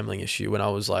gambling issue when I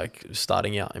was like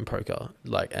starting out in poker,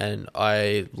 like, and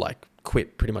I like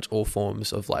quit pretty much all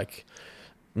forms of like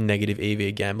negative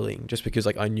EV gambling, just because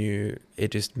like I knew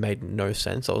it just made no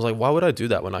sense. I was like, why would I do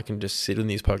that when I can just sit on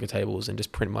these poker tables and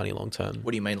just print money long term?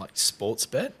 What do you mean, like sports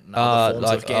bet? Other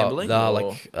forms of gambling?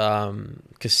 Like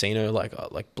casino,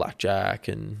 like blackjack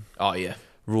and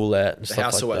roulette and the stuff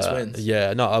house like always that. wins.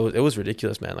 Yeah, no, it was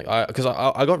ridiculous, man. Like because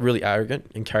I got really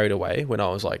arrogant and carried away when I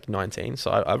was like 19. So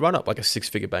I run up like a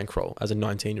 6-figure bankroll as a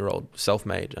 19-year-old,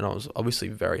 self-made, and I was obviously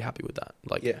very happy with that.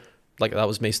 Like that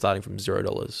was me starting from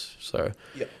 $0. So,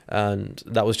 and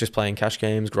that was just playing cash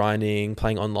games, grinding,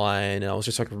 playing online, and I was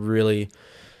just like really,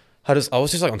 I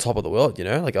was just like on top of the world, you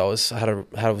know. Like I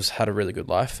had a really good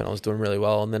life, and I was doing really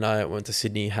well. And then I went to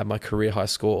Sydney, had my career high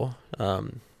score,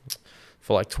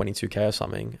 for like 22K or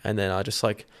something, and then I just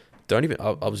like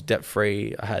I was debt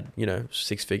free. I had, you know,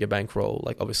 6-figure bankroll,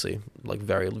 like obviously like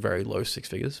very, very low 6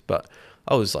 figures, but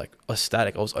I was like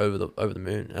ecstatic. I was over the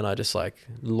moon, and I just like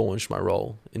launched my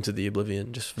roll into the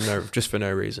oblivion just for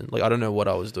no reason. Like I don't know what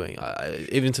I was doing.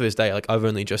 Even to this day, like I've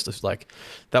only just like,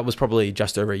 that was probably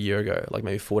just over a year ago, like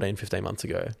maybe 15 months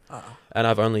ago, and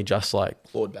I've only just like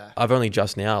clawed back. I've only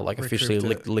just now like officially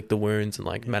licked the wounds and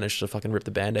like managed to fucking rip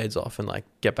the band-aids off and like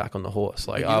get back on the horse.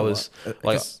 Like I was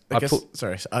like, I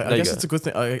guess it's a good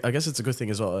thing. I guess it's a good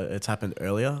thing as well. It's happened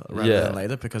earlier rather than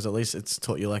later, because at least it's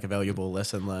taught you like a valuable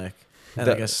lesson. Like. And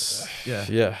I guess,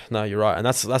 no, you're right. And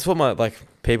that's what my like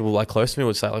people like close to me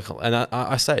would say. Like, and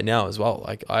I say it now as well.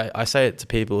 Like I say it to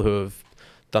people who have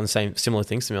done similar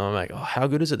things to me. I'm like, oh, how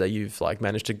good is it that you've like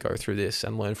managed to go through this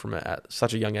and learn from it at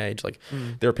such a young age? Like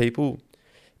there are people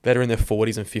that are in their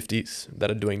 40s and 50s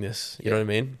that are doing this. You know what I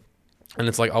mean? And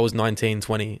it's like I was 19,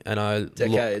 20 and I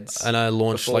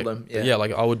launched like them,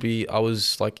 like I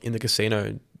was like in the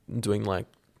casino doing like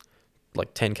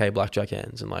 10K blackjack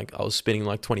hands, and like I was spinning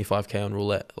like 25K on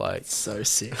roulette. Like so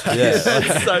sick. Yeah,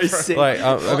 it's so sick. Like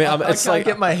I mean, it's like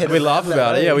get my head we laugh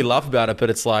about it. eh? Yeah, we laugh about it, but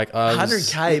it's like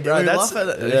 100K, bro.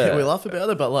 We laugh about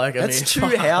it, but like that's 2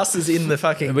 houses in the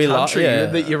fucking country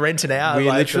that you're renting out. We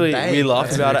like, literally we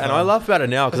laugh about it, and I laugh about it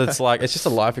now because it's like it's just a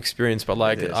life experience. But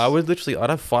like I'd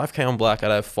have 5K on black,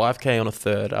 I'd have 5K on a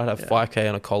third, I'd have 5K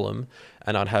on a column,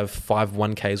 and I'd have 5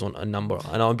 1Ks on a number,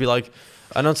 and I'd be like.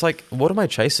 And it's like, what am I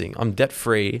chasing? I'm debt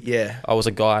free. Yeah. I was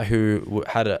a guy who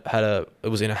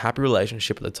was in a happy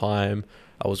relationship at the time.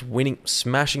 I was winning,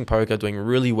 smashing poker, doing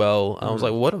really well. And I was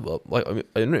like,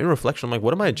 in reflection, I'm like,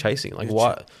 what am I chasing? Like,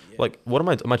 why? Like, what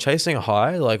am I chasing a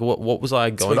high? Like, what was I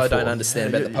going for? That's what I don't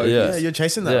understand about the poker. Yeah, you're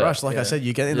chasing that rush. Like I said,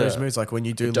 you get in those moods. Like when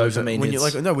you do lose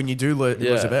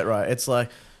a bet, right? It's like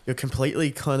you're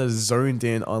completely kind of zoned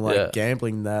in on like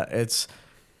gambling that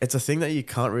it's a thing that you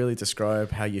can't really describe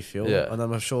how you feel. Yeah. And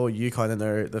I'm sure you kind of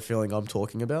know the feeling I'm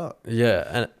talking about.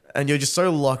 Yeah. And you're just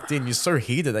so locked in, you're so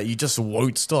heated that you just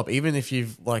won't stop. Even if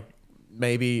you've like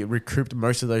maybe recouped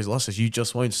most of those losses, you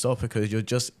just won't stop because you're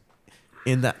just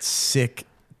in that sick,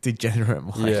 degenerate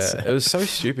mindset. Yeah, it was so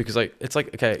stupid because like, it's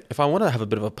like, okay, if I want to have a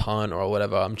bit of a punt or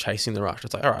whatever, I'm chasing the rush.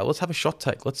 It's like, all right, let's have a shot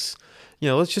take. Let's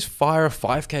just fire a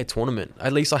 5K tournament.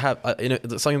 At least I have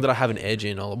something that I have an edge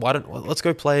in. Or let's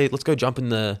go jump in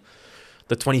the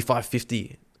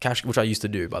 25-50 cash, which I used to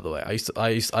do, by the way. I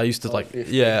used to like,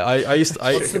 50. yeah, I used to.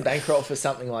 What's the bankroll for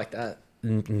something like that?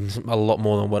 A lot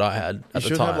more than what I had at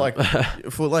the time.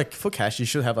 Have for cash, you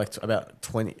should have like about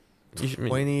 20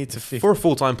 to 50. For a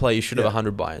full-time player, you should have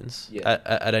 100 buy-ins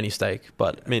at any stake.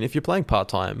 But I mean, if you're playing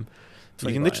part-time,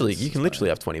 you can literally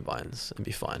have 20 buy-ins and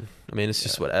be fine. I mean, it's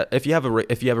just if you have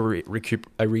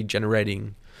a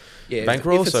regenerating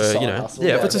bankroll, so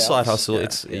if it's a side hustle,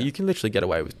 you can literally get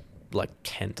away with like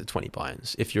 10 to 20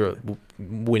 buy-ins if you're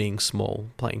winning small,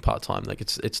 playing part-time. Like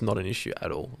it's not an issue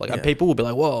at all. Like and people will be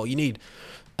like, "Whoa, you need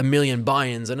 1 million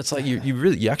buy-ins," and it's like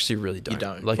you actually really don't. You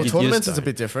don't. Like tournaments is a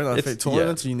bit different. I think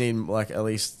tournaments you need like at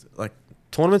least like.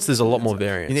 Tournaments, there's a lot more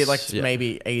variance. You need like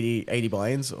maybe 80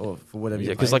 buy-ins or for whatever you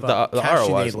because like the cash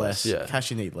ROI you need less. Yeah.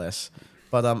 Cash you need less.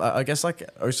 But I guess like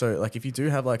also like if you do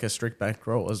have like a strict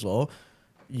bankroll as well,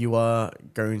 you are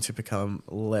going to become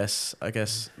less, I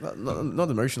guess, not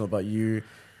emotional, but you're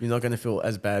not going to feel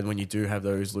as bad when you do have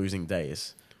those losing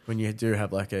days. When you do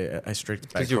have like a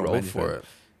strict bankroll. Because you roll for it.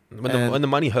 When the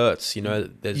money hurts, you're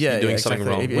doing something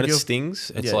wrong. When it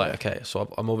stings, it's like, okay,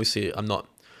 so I'm not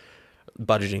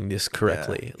budgeting this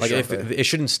correctly. It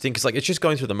shouldn't stink. It's like it's just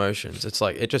going through the motions. It's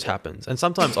like it just happens. And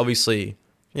sometimes obviously,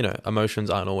 emotions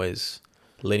aren't always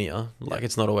linear. Like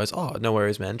it's not always, oh, no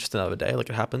worries, man, just another day. Like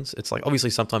it happens. It's like obviously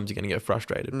sometimes you're gonna get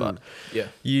frustrated, but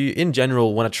you in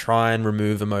general want to try and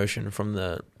remove emotion from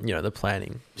the the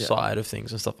planning side of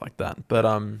things and stuff like that. But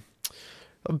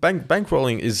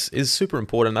bankrolling is super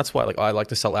important. That's why I like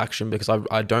to sell action, because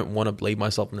I don't want to bleed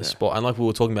myself in this spot. And like we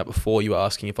were talking about before, you were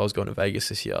asking if I was going to Vegas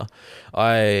this year.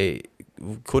 I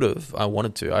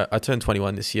wanted to. I turned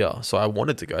 21 this year, so I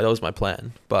wanted to go. That was my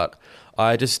plan, but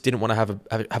I just didn't want to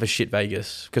have a shit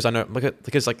Vegas, because I know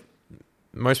because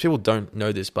most people don't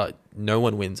know this, but no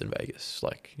one wins in Vegas,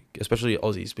 like especially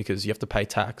Aussies, because you have to pay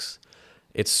tax.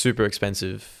 It's super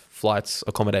expensive. Flights,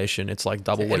 accommodation, it's like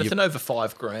double what anything over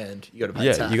 $5,000, you got to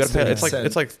pay tax. You got to pay.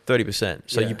 It's like 30%.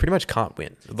 So you pretty much can't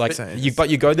win. But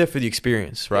you go there for the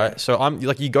experience, right? Yeah. So I'm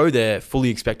like, you go there fully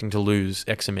expecting to lose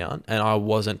X amount, and I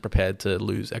wasn't prepared to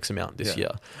lose X amount this year,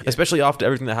 especially after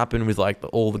everything that happened with like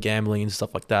all the gambling and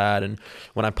stuff like that. And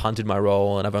when I punted my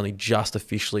role, and I've only just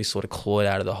officially sort of clawed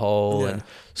out of the hole and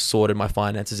sorted my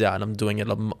finances out, and I'm doing it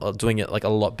like a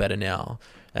lot better now.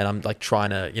 And I'm like trying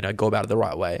to, go about it the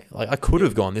right way. Like I could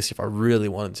have gone this if I really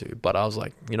wanted to, but I was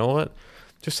like, you know what?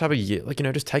 Just have a year. Like,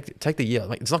 just take the year.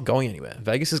 Like it's not going anywhere.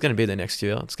 Vegas is going to be there next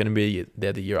year. It's going to be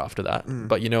there the year after that.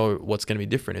 But what's going to be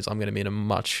different is I'm going to be in a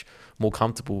much more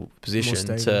comfortable position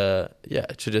to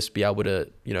just be able to,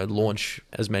 launch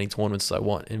as many tournaments as I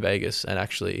want in Vegas, and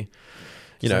actually,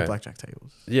 no blackjack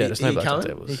tables. Yeah, there's no blackjack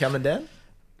tables. Are you coming down?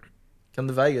 Come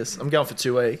to Vegas. I'm going for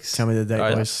 2 weeks. Tell me the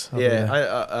date, boys.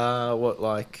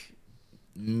 Like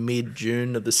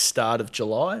mid-June to the start of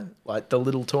July, like the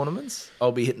little tournaments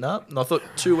I'll be hitting up. And I thought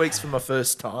 2 weeks for my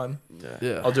first time.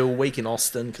 Yeah. I'll do a week in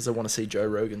Austin because I want to see Joe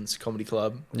Rogan's comedy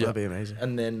club. Yeah. That'd be amazing.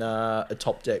 And then a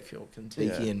top deck or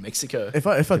Kentucky in Mexico. If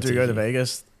I do go to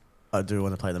Vegas, I do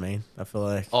want to play the main. I feel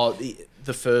like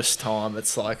the first time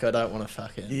it's like I don't want to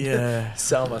fucking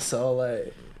sell my soul.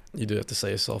 You do have to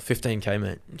say yourself 15k,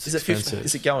 mate. It's is it expensive. 50?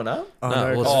 Is it going up? Oh,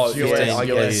 No, no, well, it's 15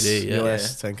 US, AUD, yeah.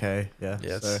 US 10k. Yeah.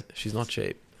 Yeah, So, she's not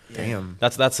cheap. damn.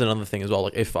 That's another thing as well.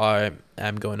 Like if I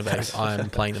am going to base, I'm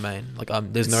playing the main. Like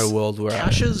there's no world where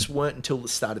Cashes weren't until the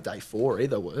start of day 4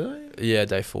 either, were they? Yeah,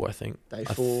 day 4 I think. Day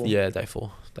 4. Yeah, day 4.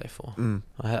 Mm.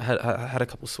 I had a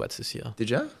couple sweats this year. Did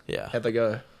you? Yeah. How'd they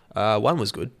go? One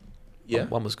was good. Yeah.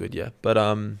 One was good. Yeah. But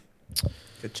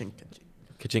Ka-ching.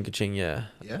 ka-ching, yeah.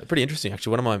 Yeah. Pretty interesting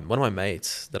actually. One of my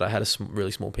mates that I had a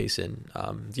really small piece in.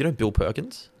 Do you know Bill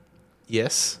Perkins?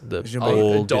 Yes. The Is your mate-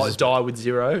 old Die business- with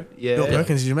zero. Yeah. Bill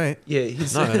Perkins is your mate. Yeah.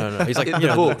 He's No. He's like in you the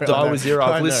know, book, Die with Zero.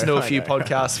 I I've know, listened to a I few know.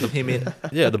 podcasts with him in.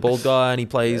 yeah, the bald guy, and he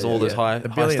plays all those yeah. high The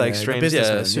stakes billionaire, the streams.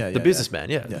 businessman, The yeah. businessman.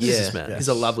 Yeah, Yeah. businessman. Yeah. He's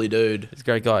a lovely dude. He's a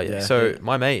great guy. Yeah. Yeah. So Yeah.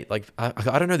 my mate, like, I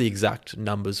don't know the exact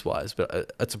numbers wise,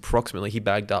 but it's approximately he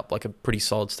bagged up like a pretty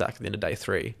solid stack at the end of day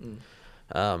 3.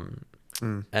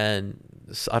 And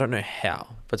I don't know how,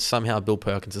 but somehow Bill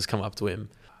Perkins has come up to him.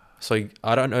 So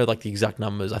I don't know like the exact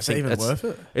numbers. I Is it think even it's worth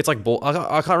it? It's like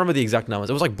I can't remember the exact numbers.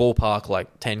 It was like ballpark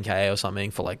like 10k or something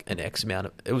for like an X amount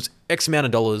of. It was X amount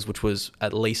of dollars, which was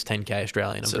at least 10k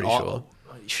Australian. I'm pretty sure.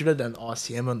 He should have done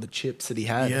ICM on the chips that he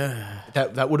had. Yeah.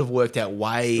 That would have worked out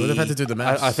way. You would have had to do the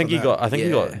maths. I think on he that. got. He Yeah.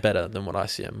 got better than what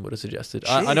ICM would have suggested.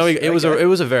 I know Jeez, it was okay. it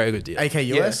was a very good deal. AK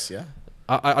US, yeah.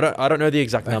 I don't know the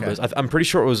exact Okay. numbers. I'm pretty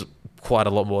sure it was quite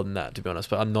a lot more than that, to be honest.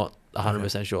 But I'm not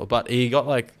 100% sure. But he got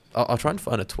like I'll try and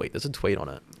find a tweet. There's a tweet on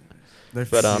it. No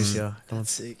But, fuse, yeah. Come on.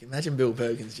 That's sick. Imagine Bill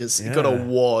Perkins just Yeah. got a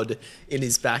wad in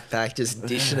his backpack, just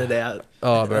dishing it out.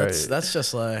 Oh, bro. That's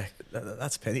just like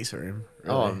that's pennies for him.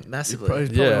 Oh, really. massively.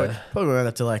 Probably went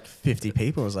up to like 50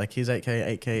 people. It was like here's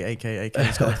 8k, 8k, 8k, 8k.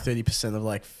 He's got like 30% of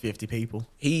like 50 people.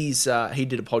 He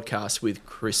did a podcast with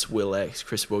Chris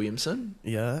Williamson.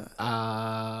 Yeah.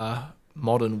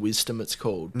 Modern Wisdom, it's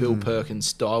called. Bill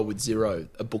Perkins, Die with Zero,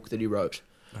 a book that he wrote.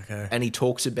 Okay. And he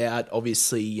talks about,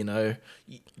 obviously, you know,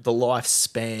 the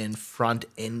lifespan, front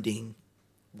ending,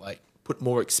 like put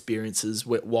more experiences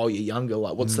while you're younger.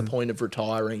 Like, what's the point of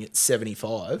retiring at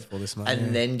 75 All this money, and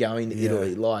yeah. then going to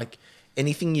Italy? Like,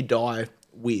 anything you die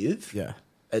with, Yeah.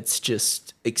 it's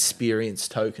just experience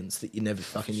tokens that you never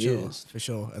fucking use. For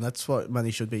sure. And that's what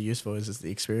money should be used for is the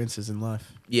experiences in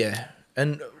life. Yeah.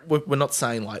 And we're not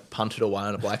saying like punt it away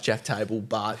on a blackjack table,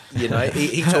 but you know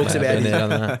he talks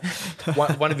about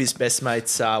one of his best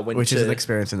mates went Which to, is an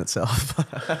experience in itself.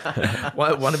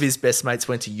 one of his best mates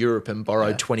went to Europe and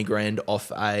borrowed 20 grand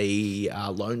off a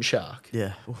loan shark.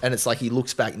 Yeah. And it's like he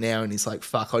looks back now and he's like,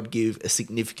 fuck, I'd give a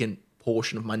significant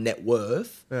portion of my net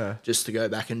worth just to go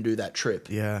back and do that trip.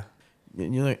 Yeah.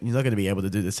 You're not going to be able to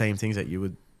do the same things that you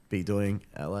would be doing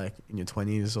at like in your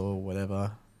 20s or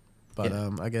whatever. But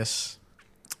I guess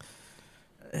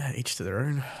each to their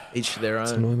own. Each to their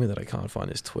It's own. annoying me that I can't find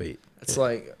his tweet. It's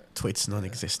like... Tweets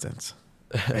non-existent.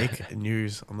 Fake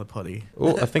news on the potty.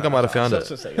 Oh, I think I might have found it.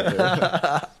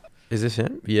 Is this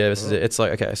him? Yeah, this is it. It's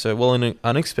like, okay, so, well, in an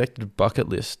unexpected bucket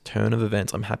list turn of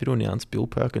events, I'm happy to announce Bill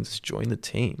Perkins has joined the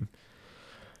team.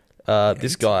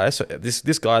 This guy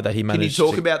that he managed. Can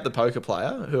you talk about the poker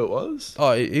player, who it was?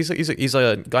 Oh, he's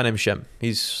a guy named Shem.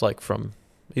 He's like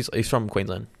he's from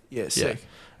Queensland. Yeah, sick.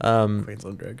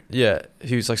 Queensland drag. Yeah,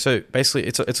 he was like, so basically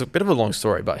it's a bit of a long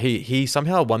story, but he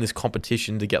somehow won this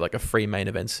competition to get like a free main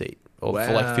event seat or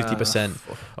for like 50%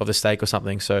 of the stake or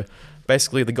something. So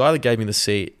basically the guy that gave me the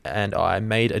seat and I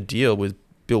made a deal with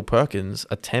Bill Perkins,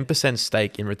 a 10%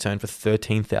 stake in return for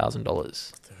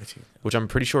 $13,000, which I'm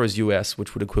pretty sure is US,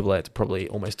 which would equivalent to probably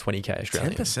almost 20k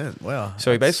Australian. 10%. Wow.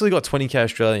 So he basically got 20k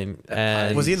Australian.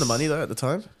 And was he in the money though at the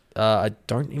time? I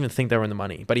don't even think they were in the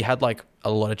money, but he had like a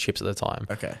lot of chips at the time.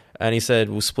 Okay. And he said,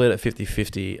 we'll split it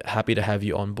 50-50. Happy to have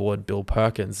you on board, Bill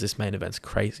Perkins. This main event's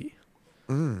crazy.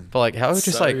 But like, how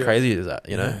just So, like yeah. crazy is that?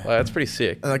 You know, like, that's pretty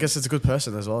sick. And I guess it's a good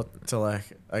person as well to like,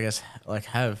 I guess, like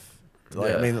have,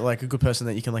 like, Yeah. I mean, like a good person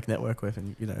that you can like network with,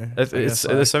 and you know, It's, I guess,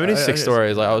 there's so many I sick guess-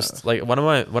 stories. Like I was like one of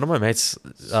my mates,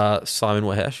 Simon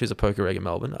Wahesh, who's a poker reg in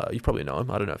Melbourne. You probably know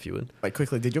him. I don't know if you would. Like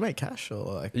quickly, did you make cash or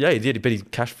like? Yeah, he did, but he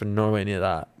cashed for nowhere near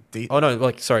that. Did- Oh no,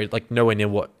 like sorry, like nowhere near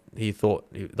what he thought.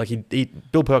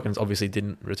 Bill Perkins obviously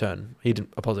didn't return. He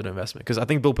didn't a positive investment because I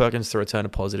think Bill Perkins to return a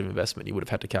positive investment, he would have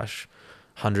had to cash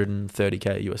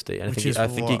 130k USD, and Which I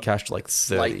think he what? cashed like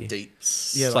 30. Late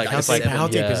deeps. Yeah, It's like, like- how, it's like- deep, how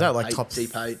deep yeah. is that? Like Eight top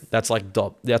deep eight. That's like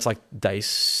day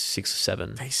 6 or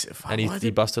 7, and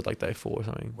he busted like day 4 or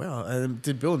something. Wow, and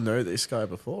did Bill know this guy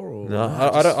before? Or No,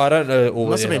 I don't know. All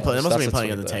must have the been playing. Must have been stats playing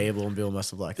that's at the like that. table, and Bill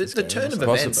must have liked The this turn game. of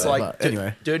Possibly. events, like But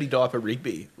anyway. Dirty Diaper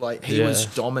Rigby, like he Yeah. was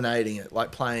dominating it,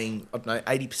 like playing, I don't know,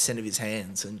 80% of his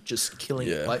hands and just killing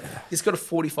it. Yeah. Like he's got a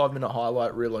 45-minute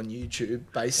highlight reel on YouTube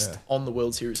based on the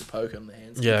World Series of Poker and the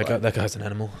hands. he Yeah, played. that guy's an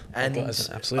animal. And that guy's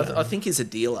an absolute I animal. think as a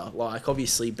dealer, like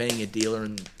obviously being a dealer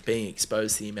and being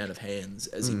exposed to the amount of hands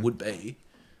as he would be,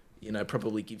 you know,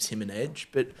 probably gives him an edge.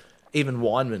 But even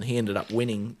Weinman, he ended up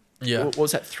winning. Yeah. What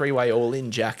was that 3-way all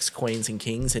in, jacks, queens, and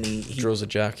kings, and he drills a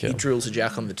jack. Yeah, he drills a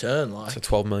jack on the turn. Like, it's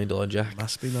a $12 million jack.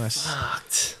 Must be nice.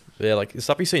 fucked. Yeah, like the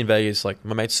stuff you see in Vegas, like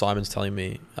my mate Simon's telling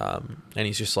me, and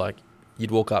he's just like, you'd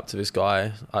walk up to this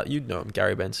guy, you'd know him,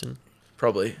 Gary Benson.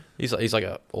 Probably. He's like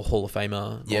a Hall of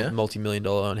Famer, Yeah. multi-million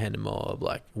dollar on hand and mob,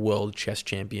 like world chess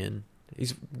champion.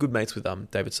 He's good mates with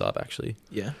David Saab actually,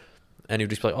 Yeah. and he'd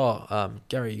just be like, "Oh,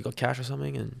 Gary, you got cash or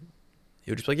something?" And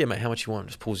he would just be like, "Yeah, mate, how much you want?"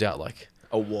 Just pulls out like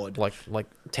A wad. like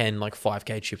 10 like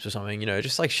 5k chips or something, you know,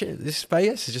 just like shit. This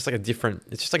Vegas is just like a different.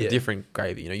 It's just like Yeah. a different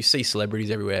gravy. You know, you see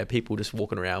celebrities everywhere, people just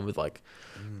walking around with like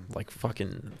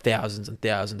fucking thousands and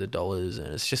thousands of dollars, and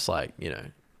it's just like, you know,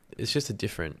 it's just a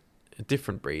different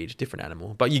breed, different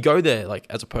animal. But you go there like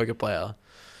as a poker player,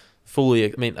 fully.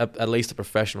 I mean, at least a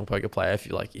professional poker player.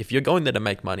 If you're going there to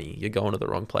make money, you're going to the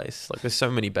wrong place. Like there's so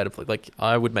many better. Like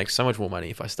I would make so much more money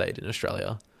if I stayed in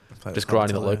Australia. Just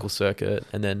grinding the local circuit,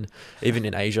 and then even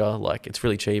in Asia, like it's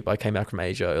really cheap. I came back from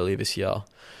Asia earlier this year.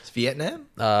 It's Vietnam?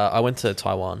 I went to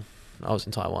Taiwan. I was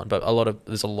in Taiwan, but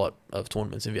there's a lot of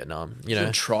tournaments in Vietnam. You know,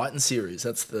 The Triton series.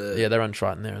 That's the yeah, they run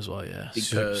Triton there as well. Yeah, Big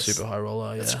super, purse. super high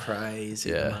roller. That's Yeah, crazy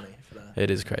Yeah. money for that.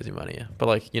 it is crazy money. Yeah, but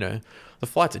like, you know, the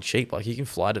flights are cheap. Like you can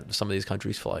fly to some of these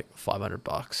countries for like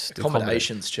 $500. The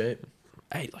Accommodation's cheap.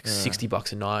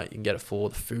 $60 a night. You can get it for.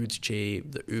 The food's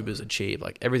cheap. The Ubers are cheap.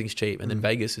 Like everything's cheap. And then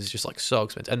Vegas is just like so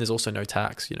expensive. And there's also no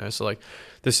tax, you know? So like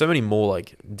there's so many more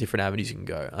like different avenues you can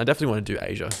go. I definitely want to do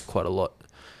Asia quite a lot,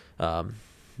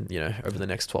 you know, over the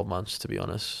next 12 months, to be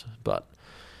honest. But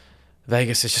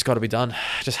Vegas, it's just got to be done.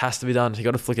 It just has to be done. You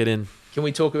got to flick it in. Can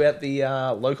we talk about the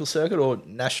local circuit or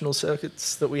national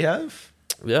circuits that we have?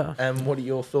 Yeah. And what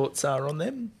your thoughts are on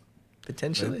them,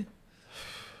 potentially?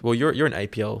 Well, you're an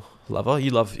APL lover. You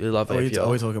love Are we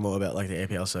APL. talking more about like the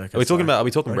APL circuit? Are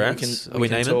we talking brands? Are we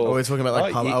naming? talk- Are we talking about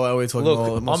like Oh, pub? yeah. Are we talking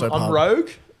Look, more so I'm pub? rogue.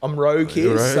 I'm rogue here,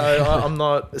 You're rogue. so I'm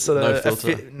not sort No of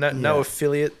filter. no Yeah.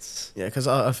 affiliates. Yeah, because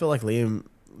I feel like Liam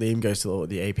goes to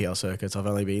the APL circuits. I've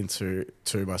only been to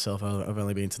two myself. I've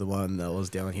only been to the one that was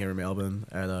down here in Melbourne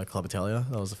at Club Italia.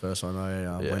 That was the first one I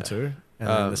Yeah. went to, and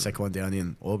then the second one down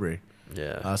in Albury.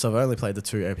 Yeah. So I've only played the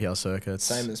two APL circuits.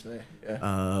 Same as me.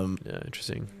 Yeah. Yeah,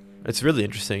 interesting. It's really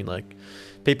interesting. Like,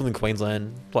 people in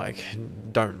Queensland like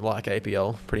don't like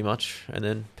APL pretty much, and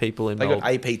then people in They got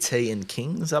APT and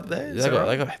Kings up there. Is that right?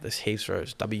 they got there's heaps of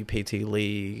those. WPT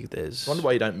League. There's I wonder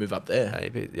why you don't move up there.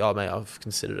 AP, oh mate, I've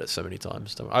considered it so many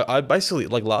times. I basically,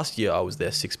 like last year I was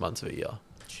there 6 months of a year.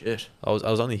 Shit. I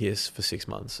was only here for 6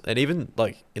 months, and even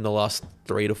like in the last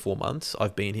 3 to 4 months,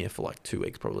 I've been here for like 2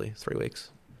 weeks, probably 3 weeks.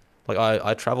 Like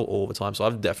I travel all the time, so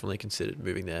I've definitely considered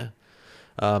moving there.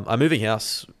 I'm moving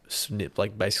house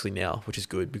like basically now, which is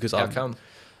good because How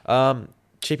come?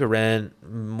 Cheaper rent,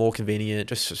 more convenient,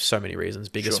 just for so many reasons.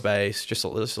 Bigger Sure. space, just a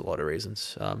lot of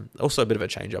reasons. Also a bit of a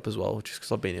change up as well, just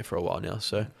because I've been here for a while now.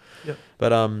 So, Yep.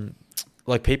 But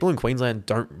like people in Queensland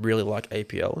don't really like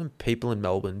APL, and people in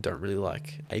Melbourne don't really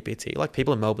like APT. Like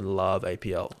people in Melbourne love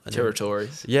APL. And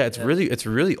Territories. yeah, it's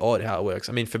really odd how it works.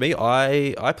 I mean, for me,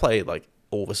 I play like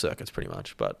all the circuits pretty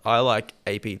much, but I like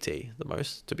APT the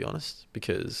most, to be honest,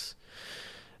 because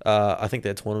I think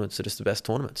their tournaments are just the best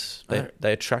tournaments.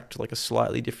 They attract like a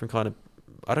slightly different kind of.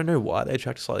 I don't know why they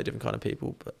attract a slightly different kind of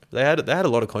people, but they had a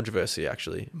lot of controversy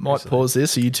actually. Might recently. pause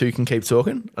this so you two can keep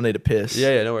talking. I need a piss.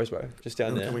 Yeah, no worries, bro. Just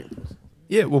down there.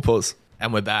 Yeah, we'll pause.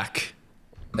 And we're back.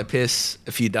 A piss,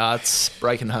 a few darts,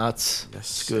 breaking hearts.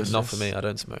 Yes, good. Not for me. I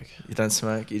don't smoke. You don't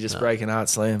smoke. You're just No. breaking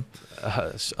hearts, Liam. I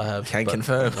have. Can but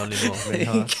confirm. Not anymore.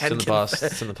 Can It's in the past.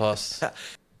 It's in the past.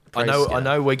 I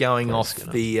know. We're going Praise off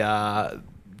Skinner.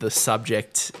 the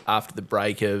subject after the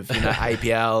break of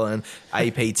APL and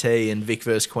APT and Vic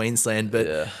versus Queensland, but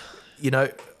Yeah. you know,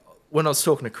 when I was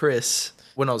talking to Chris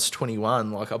when I was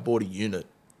 21, like I bought a unit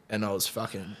and I was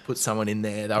fucking put someone in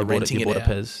there. They were renting you it bought out.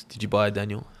 a Pez. Did you buy a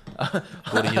Daniel?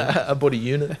 Bought a unit? I bought a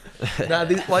unit. No,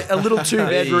 like a little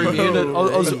 2-bedroom unit.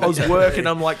 I was working.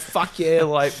 I'm like, fuck yeah,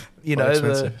 like you know,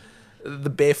 expensive. the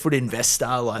Barefoot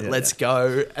Investor, like let's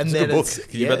go. And it's then a good book.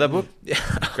 it's You read that book? Yeah.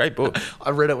 Great book. I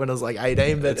read it when I was like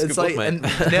 18, but it's like, book,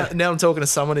 and now I'm talking to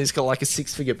someone who's got like a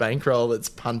 6-figure bankroll that's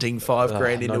punting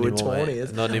 $5,000 into a 20.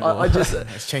 Mate. Not anymore. I just,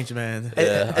 It's changed, man.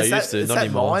 Yeah, I used to. It's Not that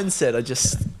anymore. mindset. I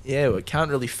just, I can't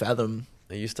really fathom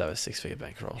I used to have a 6-figure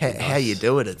bankroll. how you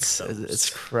do it. It's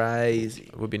crazy.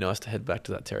 It would be nice to head back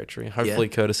to that territory. Hopefully,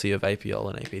 courtesy of APL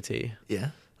and APT. Yeah.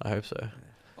 I hope so.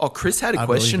 Oh, Chris had a I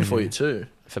question believe in for you. you too.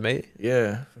 For me,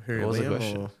 Yeah. For who? What was the Liam,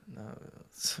 question? or- No,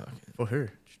 it's fucking- For who?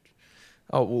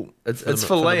 Oh well, it's the- for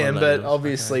for the Liam, but millennials.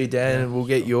 obviously Dan will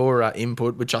get your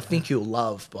input, which I think you'll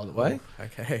love, by the way.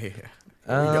 Okay.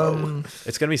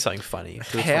 it's going to be something funny.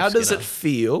 'cause it's How from does it Skinner.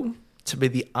 feel to be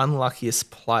the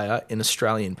unluckiest player in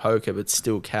Australian poker, but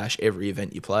still cash every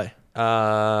event you play?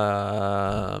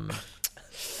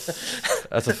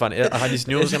 That's a funny. I just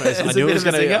knew it was going It's to. a I knew it bit was of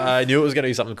a going zinger. to. I knew it was going to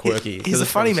be something quirky. He's 'cause a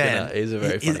it's from funny Skinner. man. He's a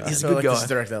very funny man. He's a I good like guy. this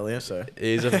direct earlier, so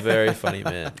He's a very funny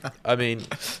man. I mean,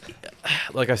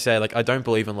 like I say, like I don't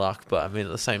believe in luck, but I mean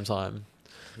at the same time,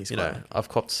 he's you know, quite- I've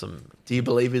copped some. Do you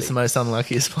believe he's the most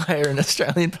unluckiest player in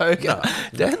Australian poker? No.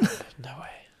 Dan?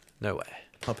 No way.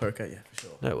 Hot poker, yeah, for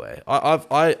sure. No way.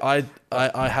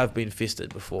 I have been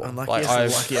fisted before. Unluckiest, Like,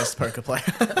 luckiest poker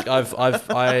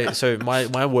player. so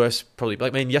my worst probably,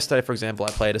 like, I mean, yesterday, for example,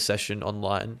 I played a session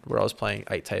online where I was playing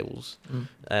 8 tables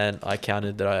and I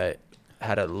counted that I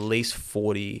had at least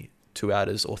 40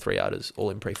 2-outers or 3-outers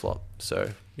all in pre-flop. So,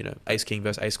 you know, ace king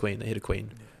versus ace queen, they hit a queen.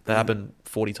 That happened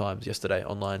 40 times yesterday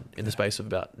online in the space of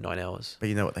about 9 hours. But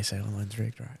you know what they say online's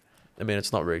rigged, right? I mean,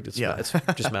 it's not rigged. It's Yeah. it's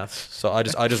just maths. So I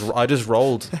just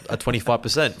rolled a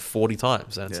 25% 40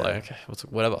 times, and it's Yeah. like, okay,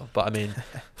 whatever. But I mean,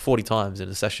 40 times in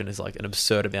a session is like an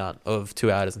absurd amount of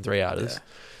 2-outers and 3-outers. Yeah.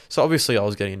 So obviously I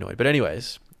was getting annoyed. But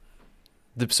anyways,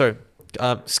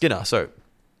 Skinner. So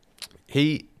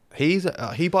he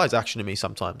buys action to me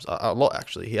sometimes, a lot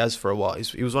actually. He has for a while.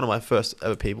 He was one of my first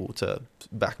ever people to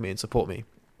back me and support me,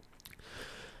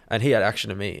 and he had action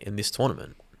to me in this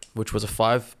tournament, which was a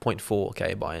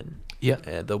 5.4k buy-in.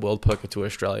 Yeah. The World Poker Tour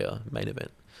Australia main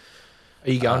event. Are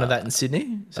you going to that in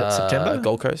Sydney? Is that September?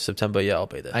 Gold Coast, September. Yeah, I'll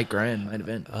be there. $8,000 main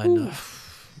event. I know.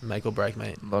 Make or break,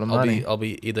 mate. A lot of money. I'll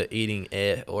be either eating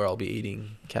air or I'll be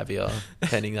eating caviar,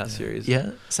 pending that series.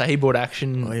 Yeah. So he bought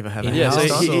action. Or either have a Yeah, house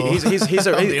so or he's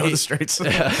on a, the streets.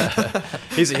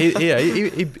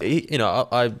 he you know,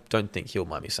 I don't think he'll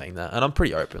mind me saying that, and I'm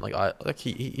pretty open.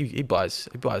 He buys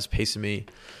a piece of me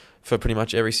for pretty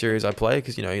much every series I play,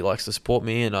 because, you know, he likes to support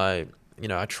me, and I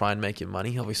try and make him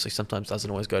money. Obviously, sometimes doesn't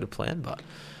always go to plan, but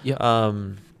you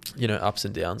know, ups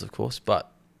and downs, of course.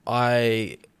 But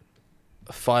I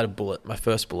fired a bullet, my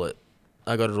first bullet.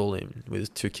 I got it all in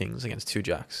with 2 kings against 2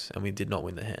 jacks, and we did not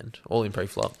win the hand, all in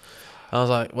pre-flop. I was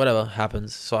like, whatever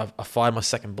happens. So I fired my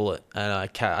second bullet, and I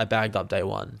bagged up day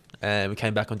 1, and we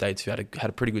came back on day 2, had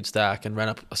a pretty good stack, and ran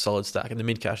up a solid stack. And the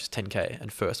mid cash is 10k,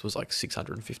 and first was like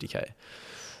 650k,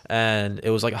 and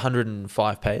it was like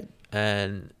 105 paid,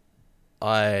 and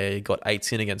I got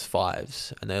 8s in against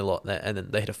 5s, and then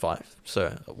they hit a 5,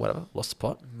 so whatever, lost the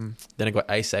pot. Then I got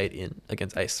ace 8 in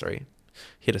against ace 3,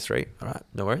 hit a 3. All right,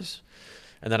 no worries.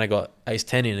 And then I got ace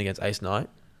 10 in against ace 9,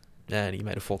 and he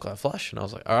made a 4-card flush, and I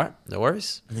was like, all right, no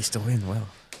worries. And they still win well.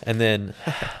 And then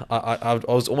I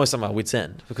was almost at my wit's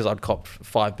end, because I'd copped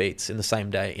 5 beats in the same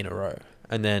day in a row.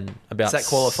 And then about... Does that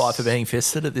qualify for being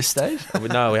fisted at this stage?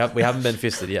 No, we haven't been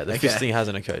fisted yet. The Okay. fisting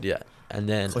hasn't occurred yet. And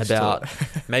then Close to about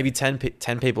maybe 10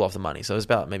 people off the money. So it was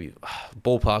about maybe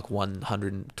ballpark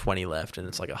 120 left, and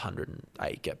it's like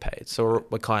 108 get paid. So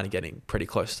we're kind of getting pretty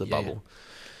close to the bubble.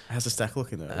 How's the stack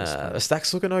looking though? The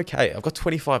stack's looking okay. I've got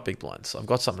 25 big blinds, so I've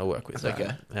got something to work with. Okay.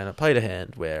 And I played a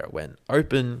hand where it went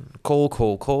open,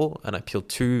 call, and I peeled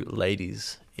 2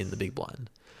 ladies in the big blind.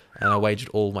 And I wagered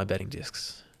all my betting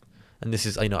discs. And this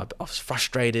is, you know, I was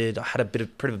frustrated. I had a bit of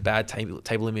a bad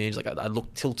table image. Like I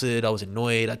looked tilted. I was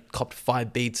annoyed. I copped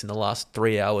 5 beats in the last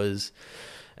 3 hours.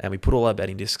 And we put all our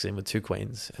betting discs in with 2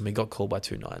 queens, and we got called by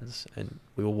 2 9s, and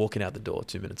we were walking out the door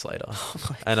 2 minutes later.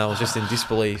 And I was just in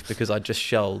disbelief, because I just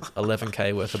shelled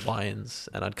 11k worth of buy-ins,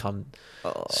 and I'd come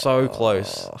so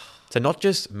close to not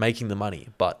just making the money,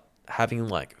 but having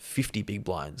like 50 big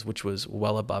blinds, which was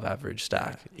well above average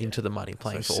stack, into the money,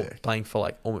 playing for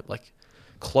like almost like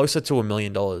closer to $1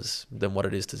 million than what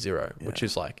it is to 0, which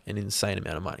is like an insane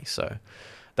amount of money. So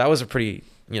that was a pretty,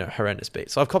 you know, horrendous beat.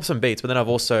 So I've copped some beats, but then I've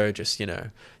also just, you know,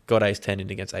 got ace 10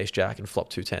 in against ace jack and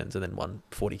flopped 2 10s and then won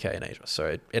 40k in Asia.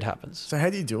 So it happens. So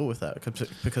how do you deal with that?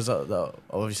 Because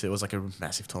obviously it was like a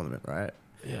massive tournament, right?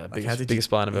 Yeah, Like, biggest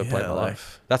blind I've ever played in my like-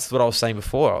 life. That's what I was saying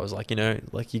before. I was like, you know,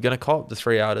 like you're going to cop the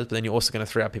 3-outers, but then you're also going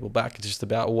to 3-out people back. It's just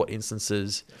about what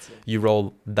instances you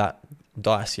roll that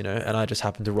dice, you know, and I just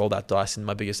happened to roll that dice in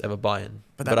my biggest ever buy-in.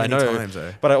 But I know, times,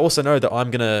 though. But I also know that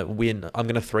I'm gonna win. I'm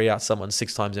gonna 3 out someone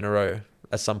 6 times in a row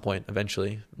at some point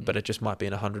eventually. But it just might be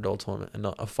in $100 tournament and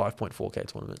not a 5.4K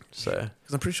tournament. So,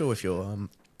 because I'm pretty sure with your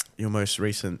most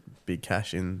recent big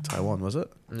cash in Taiwan, was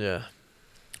it? Yeah.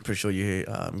 I'm pretty sure you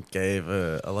gave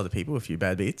a lot of people a few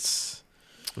bad beats.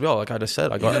 Well, like I just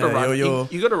said, I got you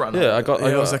got to run. Yeah, I got.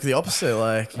 It was like the opposite.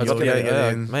 Like I got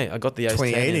mate. I got the ace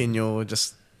 2080, and you're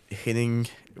just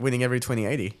winning every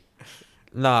 2080.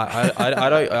 Nah,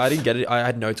 I didn't get it. I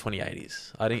had no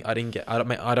 2080s. I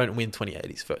don't win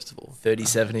 2080s. First of all,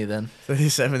 3070 then.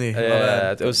 3070.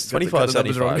 Yeah, it was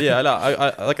 2575. Yeah, no,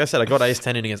 I like I said, I got ace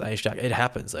 10 in against ace jack. It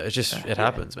happens though. It's just it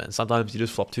happens, man. Sometimes you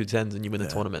just flop 2 10s and you win the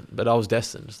tournament. But I was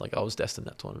destined. Like I was destined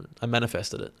that tournament. I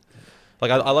manifested it. Like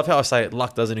I love how I say it,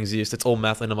 luck doesn't exist. It's all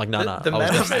math, and I'm like, nah. The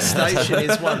manifestation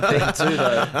is one thing too,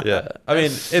 though. Yeah, I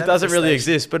mean, it doesn't really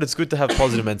exist, but it's good to have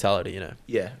positive mentality, you know.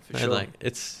 Yeah, for sure. And like,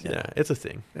 it's it's a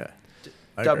thing. Yeah.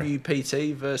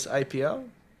 WPT versus APL.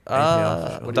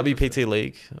 WPT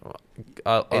League.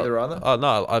 Either other.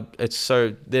 No, it's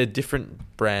so they're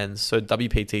different brands. So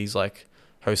WPT's like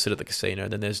hosted at the casino.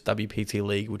 Then there's WPT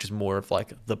League, which is more of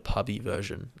like the pubby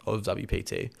version of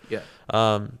WPT. Yeah.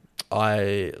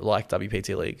 I like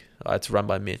WPT League. It's run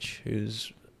by Mitch,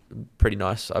 who's pretty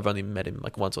nice. I've only met him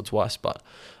like once or twice, but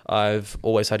I've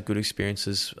always had good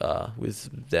experiences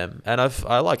with them. And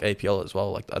I like APL as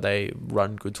well. Like they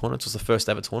run good tournaments. It was the first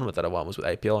ever tournament that I won was with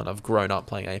APL, and I've grown up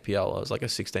playing APL. I was like a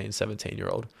 16,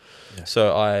 17-year-old. Yeah.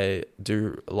 So I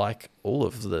do like all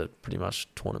of the pretty much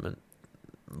tournament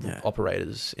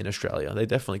operators in Australia. They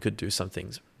definitely could do some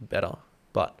things better,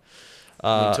 but...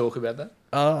 Can we talk about that?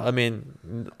 I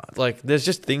mean, like, there's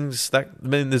just things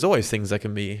there's always things that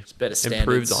can be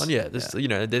improved on. Yeah, there's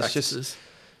practices.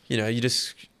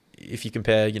 Just, if you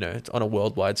compare, on a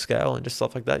worldwide scale and just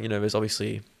stuff like that, there's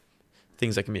obviously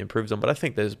things that can be improved on. But I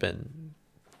think there's been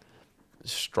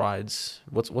strides.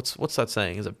 What's that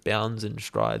saying? Is it bounds and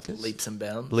strides? Leaps and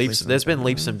bounds. There's been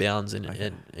leaps and bounds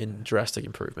in drastic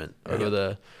improvement over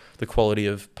the quality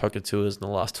of poker tours in the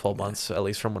last 12 months, at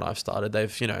least from when I've started.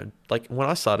 They've, like when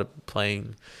I started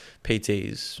playing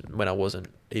PTs, when I wasn't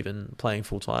even playing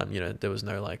full time, there was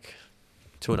no like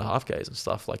 2.5Ks and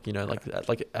stuff. Like,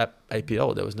 like at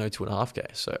APL, there was no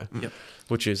 2.5K. So,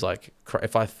 which is like,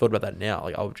 if I thought about that now,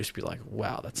 like I would just be like,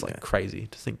 wow, that's like crazy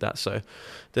to think that. So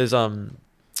there's, it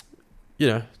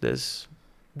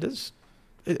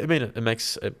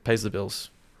pays the bills.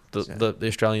 The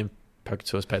Australian poker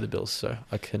tours pay the bills, so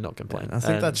I cannot complain. I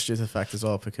think that's due to the fact as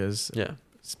well, because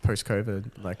it's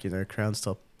post-COVID, like, Crown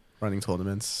stopped running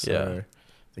tournaments, so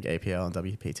I think APL and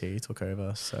WPT took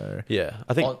over. So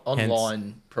I think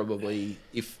online probably,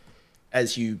 if,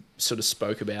 as you sort of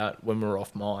spoke about when we were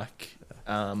off mic,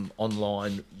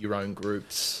 online, your own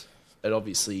groups, it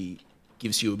obviously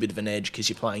gives you a bit of an edge because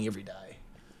you're playing every day.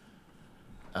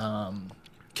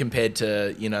 Compared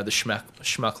to, the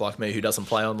schmuck like me who doesn't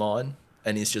play online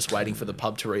and is just waiting for the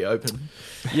pub to reopen.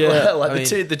 Yeah.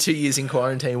 the 2 years in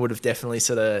quarantine would have definitely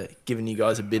sort of given you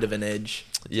guys a bit of an edge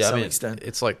to some extent.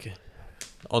 It's like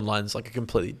online's like a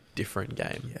completely different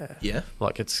game. Yeah.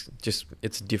 Like it's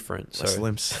different. Less so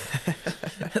limps.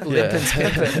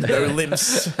 No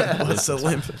limps. What's a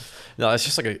limp? No, it's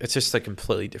just a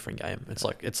completely different game.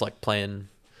 It's like playing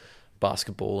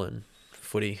basketball and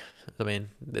footy. I mean,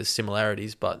 there's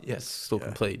similarities, but it's still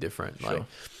completely different. Sure. Like,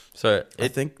 so I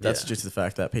think that's due to the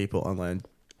fact that people online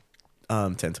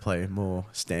tend to play more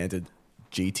standard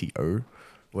GTO,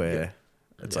 where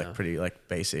it's like pretty like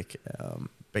basic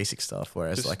stuff.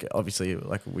 Whereas like obviously,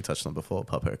 like we touched on before,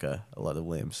 pub poker, a lot of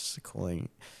limps, calling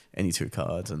any 2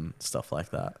 cards and stuff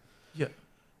like that. Yeah.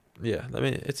 I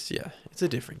mean, it's a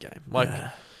different game. Like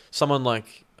someone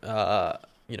like I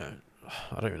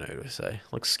don't even know who to say.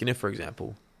 Like Skinner, for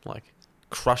example, like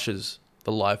crushes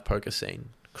the live poker scene,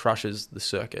 crushes the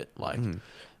circuit. Like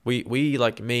we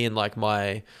like me and like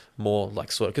my more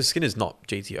like sort of, because Skinner's not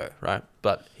GTO, right?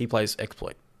 But he plays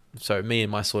exploit. So me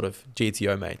and my sort of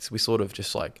GTO mates, we sort of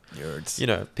just like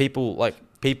nerds.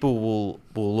 People will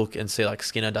look and see like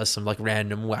Skinner does some like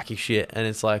random wacky shit, and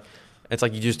it's like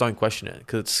you just don't question it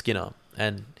because it's Skinner.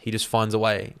 And he just finds a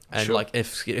way. And like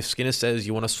if Skinner says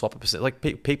you want to swap a percent, like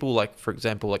people like, for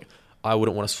example, like I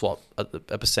wouldn't want to swap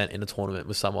a percent in a tournament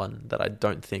with someone that I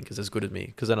don't think is as good as me,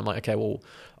 because then I'm like, okay, well,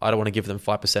 I don't want to give them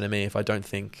 5% of me if I don't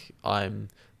think I'm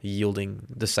yielding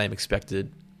the same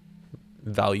expected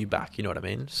value back. You know what I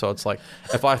mean? So it's like,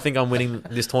 if I think I'm winning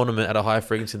this tournament at a higher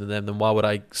frequency than them, then why would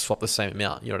I swap the same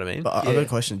amount? You know what I mean? But I've got a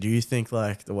question. Do you think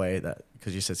like the way that,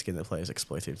 because you said Skinner plays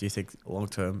exploitive, do you think long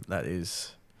term that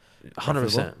is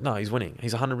 100%. No, he's winning.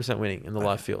 He's 100% winning in the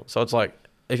live field. So it's like,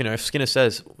 if Skinner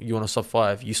says you want to swap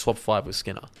 5, you swap 5 with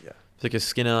Skinner. Yeah. Because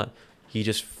Skinner, he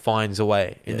just finds a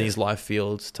way in these live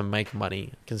fields to make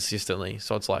money consistently.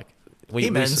 So it's like,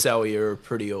 him and Zoe are a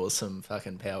pretty awesome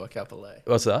fucking power couple.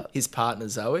 What's that? His partner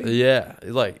Zoe. Yeah,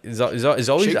 like Zoe's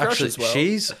actually well.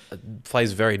 she's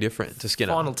plays very different to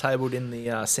Skinner. Final tabled in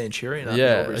the Centurion.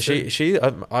 Yeah,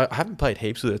 I haven't played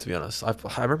heaps with her, to be honest.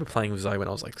 I remember playing with Zoe when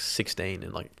I was like 16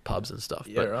 in like pubs and stuff.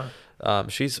 Yeah, right.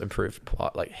 She's improved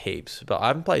like heaps, but I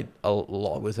haven't played a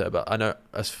lot with her. But I know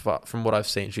from what I've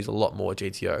seen, she's a lot more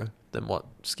GTO than what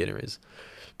Skinner is.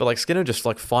 But like Skinner just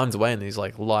like finds a way in these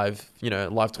like live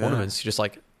tournaments. He just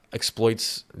like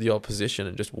exploits the opposition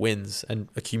and just wins and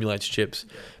accumulates chips.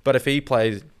 Yeah. But if he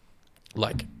plays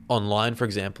like online, for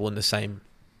example, in the same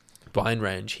buy-in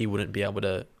range, he wouldn't be able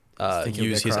to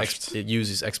use his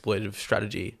exploitative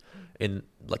strategy in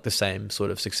like the same sort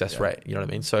of success rate. You know what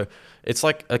I mean? So it's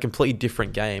like a completely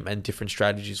different game, and different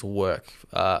strategies will work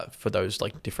for those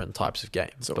like different types of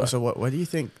games. So why do you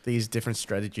think these different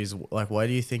strategies, like why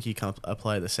do you think you can't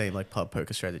apply the same like pub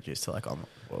poker strategies to like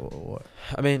what?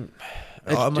 I mean,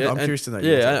 I'm curious to know.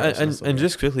 Yeah, and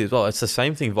just quickly as well, it's the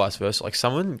same thing vice versa. Like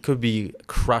someone could be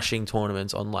crushing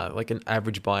tournaments online, like an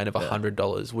average buy-in of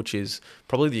 $100, which is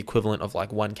probably the equivalent of like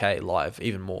 1K live,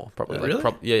 even more probably.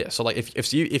 Really? Yeah. So like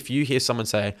if you hear someone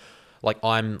say, like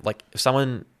I'm like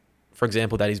someone, for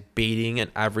example, that is beating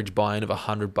an average buy-in of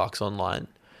 $100 online,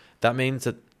 that means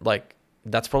that like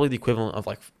that's probably the equivalent of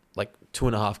like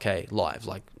 2.5K live.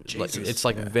 Like it's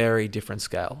like very different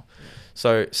scale. Yeah.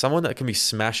 So someone that can be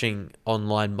smashing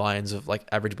online buy-ins of like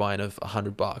average buy-in of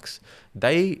 $100,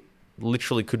 they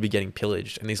literally could be getting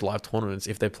pillaged in these live tournaments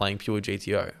if they're playing pure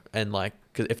GTO. And like,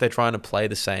 cause if they're trying to play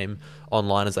the same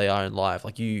online as they are in live,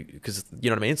 like because you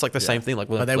know what I mean? It's like the same thing. Like,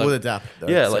 but they would adapt. Though,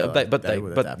 yeah. so like, but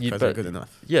they're good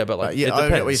enough. Yeah. But like, it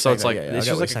depends. So it's like, it's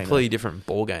just like a completely different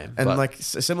ball game. And like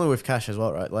similar with cash as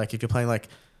well, right? Like if you're playing like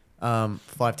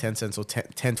 5-10 cents or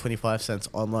 10-25 cents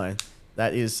online,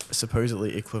 that is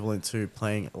supposedly equivalent to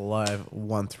playing live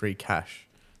 1-3 cash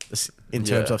in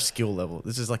terms of skill level.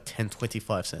 This is like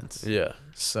 10-25 cents. Yeah.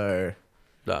 So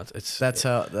that's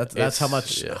how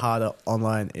much yeah. harder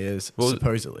online is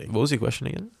supposedly. What was your question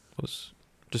again? Was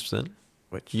just then?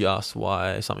 Which you asked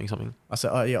why something? I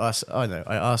said, I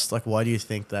asked like, why do you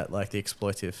think that like the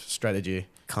exploitive strategy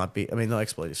can't be? I mean, not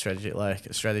exploitive strategy, like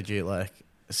a strategy like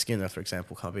Skinner, for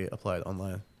example, can't be applied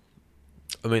online.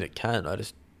 I mean, it can. I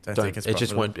just don't think it's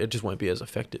profitable. It just won't be as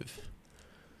effective.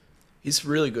 He's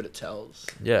really good at tells.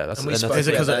 Yeah, that's is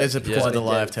it because of the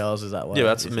live tells? Is that why? Yeah,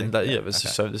 that's. I mean,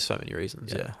 there's so many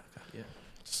reasons. Yeah.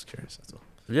 Just curious. That's all.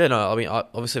 Yeah, no. I mean,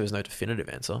 obviously, there's no definitive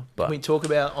answer. But can we talk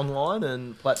about online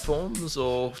and platforms,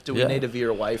 or do we need to veer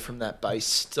away from that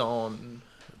based on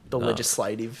the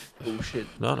legislative bullshit?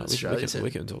 No,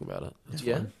 we can talk about it. It's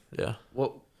fine. Yeah.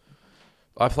 What?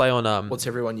 I play on what's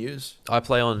everyone use? I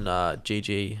play on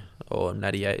GG or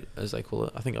Natty 8 as they call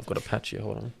it. I think I've got a patch here.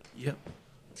 Hold on. Yep.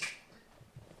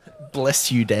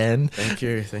 Bless you, Dan. Thank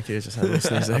you. Just had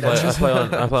listeners there. I play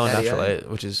on Natural 8,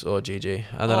 which is or GG.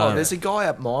 And then there's a guy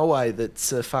up my way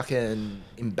that's a fucking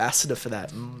ambassador for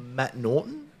that. Matt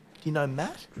Norton. Do you know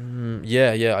Matt?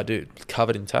 Yeah, I do.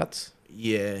 Covered in tats.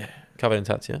 Yeah. Covered in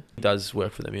tats, yeah. He does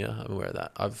work for them, yeah. I'm aware of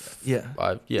that.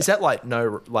 Yeah. Is that like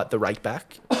the rake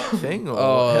back thing? Or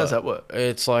how does that work?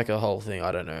 It's like a whole thing.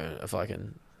 I don't know if I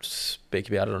can speak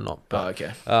about it or not. But,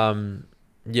 okay.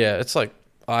 Yeah, it's like,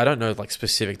 I don't know like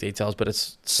specific details, but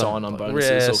it's sign-on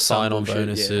bonuses or sign-on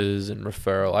bonuses and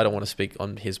referral. I don't want to speak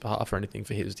on his behalf or anything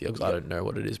for his deal because I don't know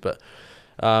what it is. But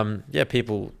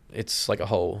people, it's like a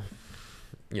whole,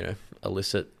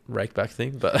 illicit rakeback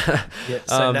thing. But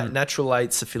so Natural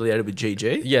 8's affiliated with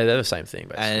GG. Yeah, they're the same thing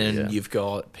basically. And you've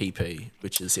got PP,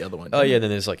 which is the other one. Oh yeah, then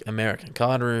there's like American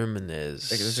Card Room, and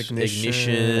there's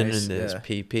Ignition, and there's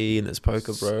PP, and there's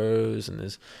Poker Bros, and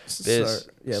there's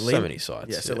so many sites.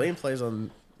 Yeah, so Liam plays on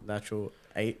Natural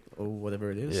 8 or whatever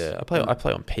it is. Yeah, I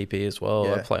play on PP as well.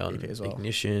 Yeah, I play on well.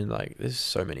 Ignition. Like there's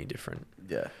so many different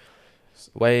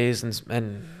ways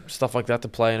and stuff like that to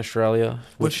play in Australia,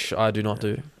 which I do not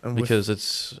do because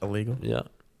it's illegal. Yeah,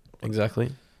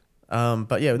 exactly.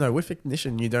 But yeah, no, with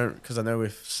Ignition you don't, because I know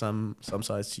with some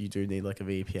sites you do need like a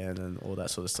VPN and all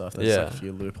that sort of stuff. There's like a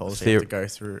few loopholes you have to go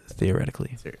through.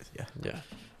 Theoretically. Yeah.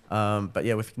 But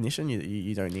yeah, with Ignition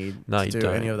you don't need to do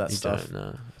any of that stuff.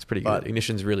 No, it's pretty good.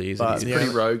 Ignition's really easy. It's pretty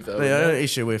rogue though. The only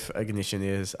issue with Ignition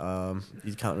is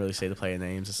you can't really see the player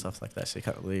names and stuff like that, so you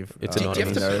can't leave. It's do you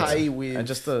have to pay with and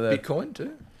just Bitcoin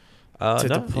too? No,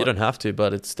 you don't have to,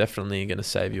 but it's definitely going to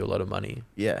save you a lot of money.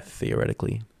 Yeah,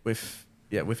 theoretically. With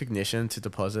with Ignition to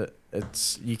deposit,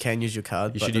 you can use your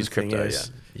card. You but should the use thing crypto.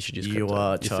 is, You should use you crypto.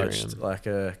 are charged Ethereum. like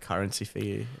a currency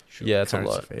fee. Yeah, it's a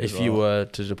currency lot. fee as If you well. were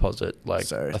to deposit like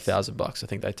So- $1,000, I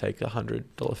think they take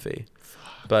 $100 fee.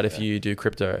 But if you do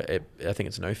crypto, I think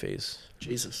it's no fees.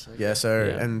 Jesus. Okay. Yeah. So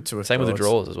Yeah. and to Same with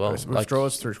withdraw, withdrawals as well. it's- Like,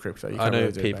 withdrawals through crypto. You I can't know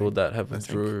really do people bank, that have I think.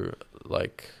 withdrew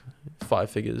like 5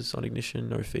 figures on Ignition,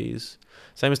 no fees.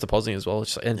 Same as depositing as well,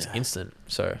 and it's instant.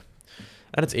 So,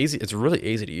 and it's easy. It's really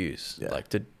easy to use. Yeah. Like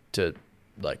to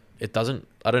like it doesn't.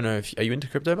 I don't know if are you into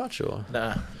crypto much or?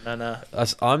 Nah.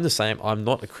 I'm the same. I'm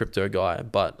not a crypto guy,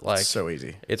 but like It's so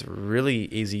easy. it's really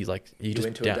easy. Like you just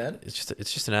into it, Dan? it's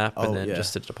just an app, Oh, and then yeah.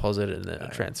 just a deposit and then Yeah.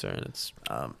 a transfer, and it's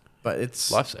But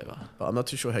it's lifesaver. But I'm not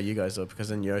too sure how you guys do it, because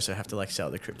then you also have to like sell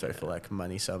the crypto for like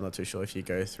money. So I'm not too sure if you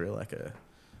go through like a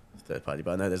third party.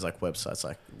 But I know there's like websites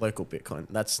like Local Bitcoin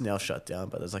that's now shut down,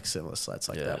 but there's like similar sites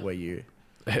like Yeah. that where you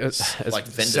It's Like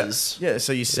vendors.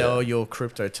 so you sell your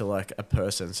crypto to like a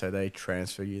person, so they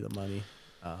transfer you the money.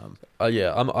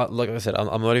 yeah, like I said,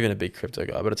 I'm not even a big crypto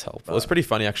guy, but it's helpful. It's pretty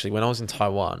funny actually. When I was in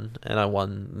Taiwan and I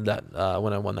won that,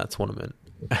 when I won that tournament,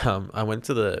 I went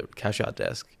to the cash out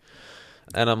desk,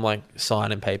 and I'm like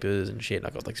signing papers and shit. And I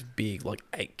got like this big, like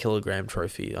 8-kilogram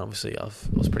trophy. Obviously, I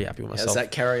was pretty happy with myself. How's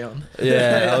that carry on?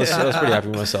 Yeah, I was pretty happy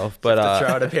with myself. But Throw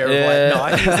out a pair of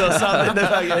like Nikes or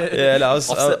something. Yeah, no, I was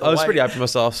Offset the pretty weight. happy with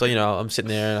myself. So, I'm sitting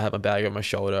there and I had my bag on my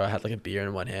shoulder. I had like a beer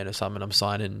in one hand or something. I'm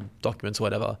signing documents or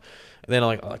whatever. And then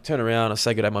I turn around, I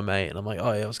say good day to my mate, and I'm like,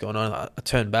 oh yeah, what's going on? I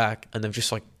turn back and they've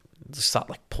just start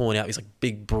like pulling out these like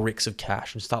big bricks of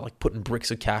cash and start like putting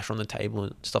bricks of cash on the table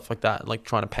and stuff like that, and like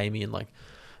trying to pay me in like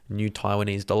new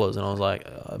Taiwanese dollars. And I was like,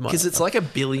 Because it's like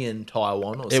 $1 billion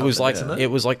Taiwan or something. it was like isn't it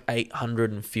was like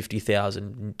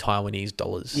 850,000 Taiwanese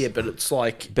dollars. Yeah, but it's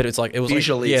like It was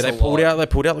visually, like, yeah, it's they a pulled lot.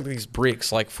 out like these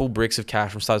bricks, like full bricks of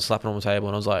cash, and started slapping on the table.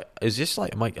 And I was like, is this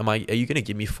like, are you going to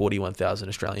give me 41,000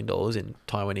 Australian dollars in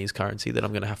Taiwanese currency that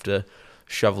I'm going to have to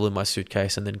shovel in my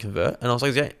suitcase and then convert? And I was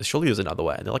like, yeah, surely there's another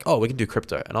way. And they're like, oh, we can do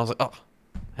crypto. And I was like, oh,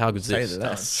 how good's Say this?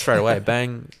 that. Straight away,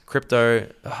 bang, crypto.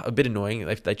 A bit annoying.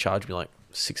 They charged me like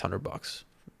 $600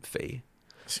 fee.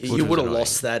 You would have annoying.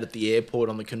 lost that at the airport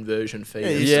on the conversion fee. Yeah,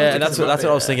 you Yeah, still that's think what I was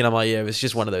about it. thinking. I'm like, yeah, it's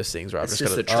just one of those things where It's I've just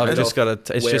just a got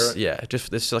to. It's wear just it.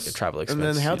 it's just like a travel expense.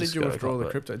 And then how did just you gotta withdraw cop the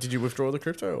it. crypto? Did you withdraw the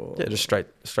crypto? Or? Yeah, just straight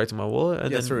to my wallet,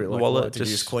 and then through the like, wallet what, did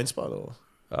you use just CoinSpot or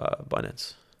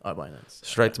Binance. Binance?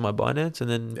 Straight to my Binance, and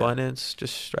then Yeah. Binance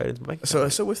just straight into my bank So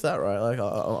account. so with that, right? Like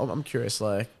I'm curious.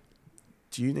 Like,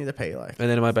 do you need to pay like? And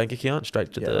then in my bank account,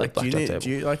 straight to the Like, do blackjack table.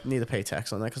 you like need to pay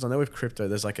tax on that? Because I know with crypto,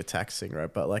 there's like a tax thing,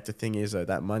 right? But like the thing is though,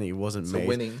 that money wasn't So made.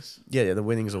 winnings. Yeah, the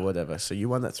winnings or whatever. So you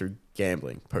won that through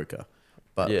gambling, poker.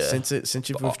 But Yeah. since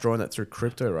you've withdrawn it through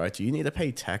crypto, right? Do you need to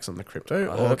pay tax on the crypto,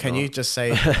 I or hope can not. you just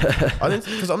say? I don't,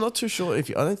 because I'm not too sure if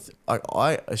you.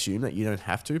 I assume that you don't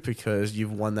have to, because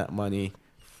you've won that money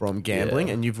from gambling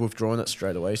Yeah. and you've withdrawn it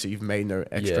straight away, so you've made no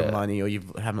extra Yeah. money or you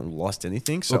haven't lost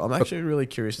anything. So I'm actually really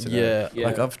curious to know. Yeah. Yeah.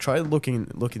 Like I've tried looking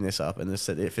this up, and it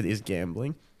said if it is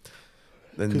gambling,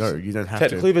 then no, you don't have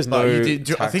technically to. there's But no you I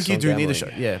tax think you on do need to show.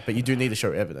 gambling. Yeah, but you do need to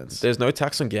show evidence. There's no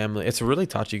tax on gambling. It's really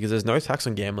touchy because there's no tax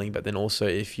on gambling, but then also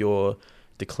if you're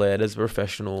declared as a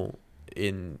professional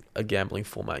in a gambling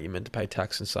format, you're meant to pay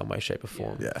tax in some way, shape, or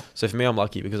form. Yeah. So for me, I'm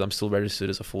lucky because I'm still registered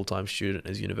as a full-time student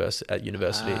at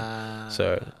university.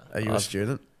 So Are you a I've-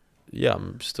 student? yeah,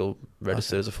 I'm still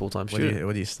registered as a full-time student.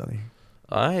 What do you study?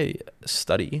 I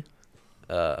study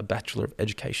a Bachelor of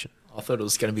Education. I thought it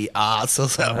was going to be arts or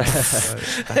something.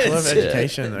 Bachelor of Yeah.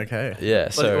 Education. Okay. Yeah.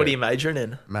 So what are you majoring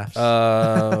in? Maths.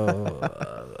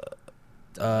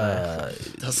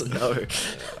 Doesn't know.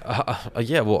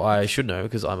 yeah. Well, I should know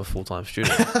because I'm a full-time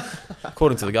student,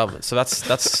 according to the government. So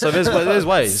so there's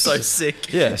ways. So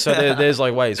sick. Yeah, so there's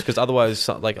like ways because otherwise,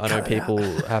 like I know people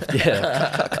have to.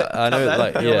 Yeah, I know.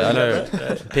 Like yeah, I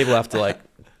know people have to like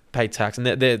pay tax, and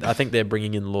I think they're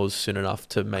bringing in laws soon enough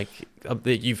to make.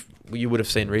 You would have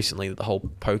seen recently the whole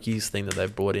pokies thing that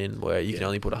they've brought in, where you can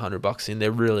only put $100 in.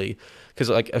 They're really because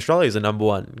like Australia is the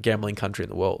 #1 gambling country in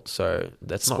the world, so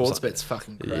that's not Sports something- bet's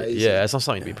fucking crazy. Yeah, it's not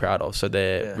something to be proud of. So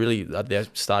they're Yeah. they're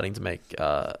starting to make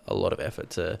a lot of effort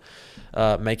to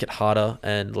make it harder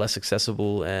and less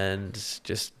accessible and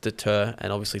just deter.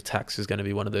 And obviously, tax is going to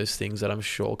be one of those things that I'm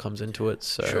sure comes into it.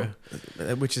 So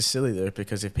Sure. Which is silly though,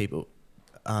 because if people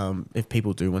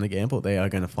do want to gamble, they are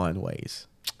going to find ways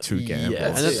to gamble. yeah,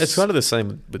 and it's kind of the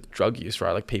same with drug use,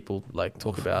 right? Like people like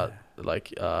talk about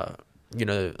like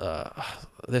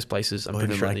there's places I'm Or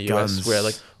pretty even, sure like, in the US guns. where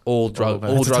like all drugs,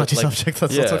 That's a touchy subject.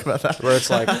 Let's not talk about that. where it's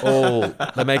like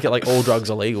they make it like all drugs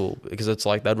illegal because it's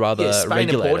like they'd rather Spain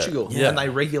regulate and Portugal, it. and they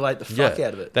regulate the fuck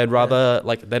out of it. They'd rather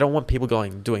like they don't want people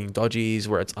doing dodgies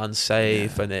where it's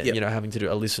unsafe and then Yep. having to do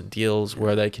illicit deals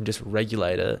where they can just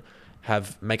regulate it,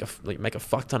 make a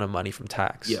fuck ton of money from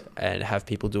tax, Yep. and have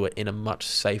people do it in a much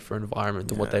safer environment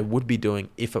than what they would be doing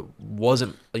if it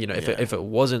wasn't if it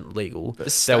wasn't legal.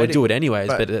 They would do it anyways,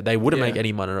 but they wouldn't make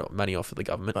any money off of the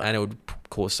government, and it would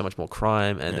cause so much more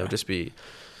crime, and it would just be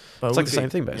it's like the same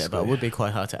thing basically. Yeah, but it would be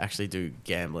quite hard to actually do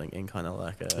gambling in kind of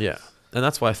like a and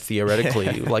that's why theoretically,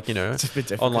 it's a bit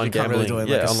different. online You can't gambling, really do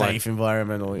it in like a safe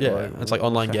environment, or it's like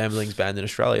online gambling's banned in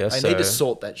Australia. They need to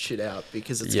sort that shit out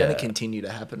because it's going to continue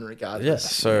to happen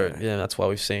regardless. That's why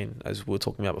we've seen, as we were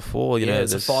talking about before,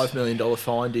 there's a $5 million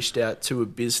fine dished out to a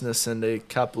business and a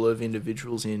couple of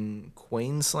individuals in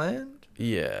Queensland.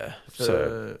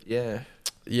 So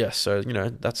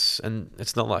that's, and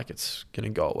it's not like it's going to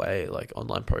go away. Like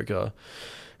online poker,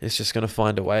 it's just going to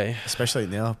find a way, especially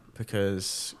now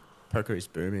because poker is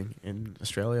booming in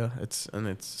Australia. It's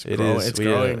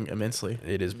growing immensely.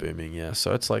 It is booming, yeah.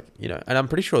 So it's like, and I'm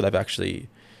pretty sure they've actually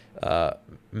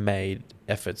made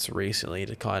efforts recently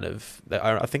to kind of,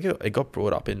 I think it got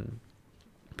brought up in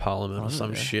Parliament or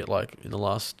some shit like in the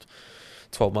last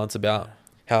 12 months about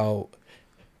how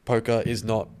poker is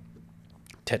not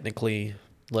technically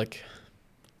like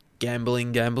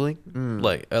gambling,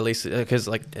 like at least because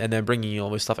like, and they're bringing in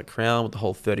all this stuff at Crown with the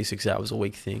whole 36 hours a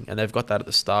week thing, and they've got that at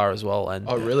the Star as well. And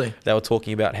really? They were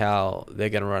talking about how they're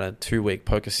going to run a 2-week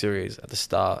poker series at the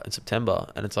Star in September,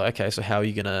 and it's like, okay, so how are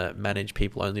you going to manage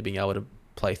people only being able to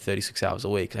play 36 hours a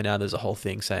week? And now there's a whole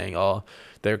thing saying,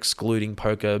 they're excluding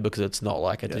poker because it's not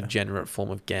like a degenerate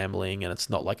form of gambling, and it's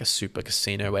not like a super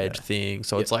casino edge thing,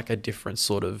 so it's like a different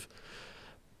sort of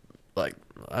like,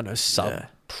 I don't know, sub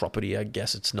property, I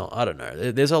guess. It's not, I don't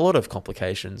know, there's a lot of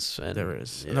complications, and there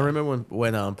is. And I remember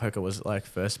when poker was like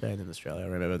first banned in Australia, I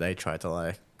remember they tried to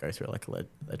like go through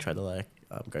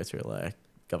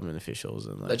government officials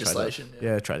and like legislation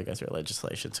try to go through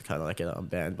legislation to kind of like get it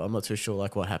unbanned, but I'm not too sure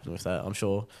like what happened with that. I'm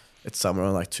sure it's somewhere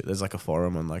on like there's like a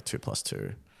forum on like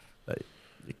 2+2 that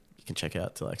you can check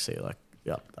out to like see like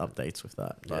updates with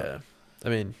that. But I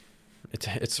mean,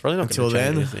 it's really not going to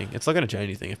change anything. It's not going to change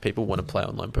anything. If people want to play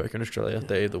online poker in Australia,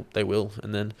 they will.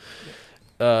 And then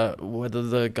whether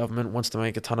the government wants to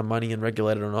make a ton of money and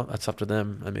regulate it or not, that's up to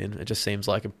them. I mean, it just seems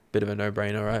like a bit of a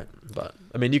no-brainer, right? But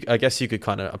I mean, I guess you could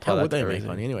kind of apply that to everything. How would they make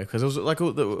money anyway? Because it was like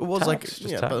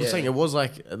but I'm saying it was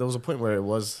like there was a point where it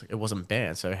wasn't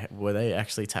banned. So were they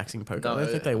actually taxing poker? No, I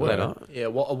don't think they were. Not. Yeah,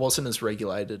 it wasn't as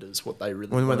regulated as what they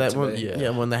really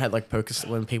when they had like poker,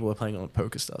 when people were playing on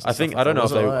poker stars. I don't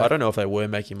know if they were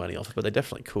making money off it, but they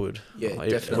definitely could. Yeah,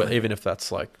 definitely. Even if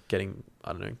that's like getting,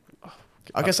 I don't know.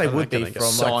 I guess they would be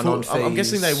from like I'm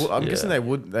guessing they would. I'm guessing they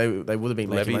would have been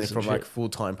making money from like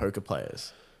full-time poker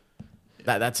players.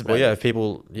 That's about. Well, yeah, if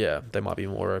people, they might be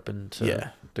more open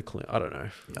to I don't know.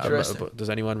 But does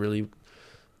anyone really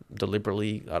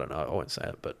deliberately? I don't know. I won't say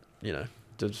it, but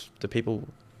do people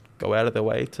go out of their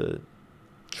way to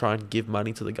try and give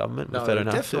money to the government if they don't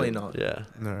have to? Definitely not. Yeah,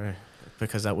 no,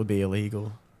 because that would be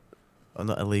illegal. Or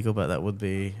not illegal, but that would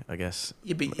be, I guess,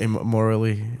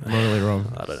 morally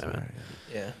wrong. I don't know, man.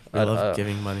 Yeah, I love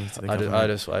giving money to the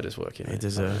government. I just work here. They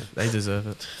deserve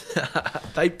it.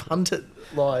 They punt it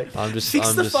like fix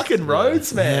the just fucking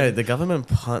roads, man. Yeah, the government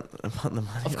punt the money.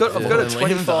 I've got a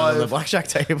 25 on the blackjack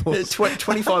table.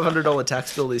 $2,500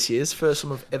 tax bill this year. It's the first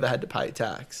time I've ever had to pay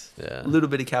tax. Yeah, a little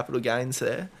bit of capital gains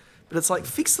there, but it's like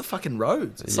fix the fucking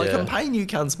roads. It's like I'm paying you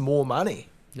cunts more money.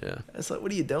 Yeah, it's like,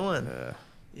 what are you doing?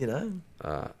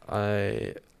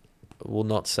 I will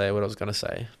not say what I was going to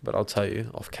say, but I'll tell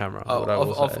you off camera what I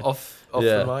will say. Off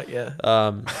the mic,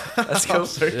 that's cool. I'm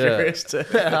so curious too.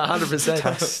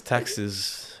 100%. Tax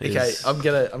is okay. I'm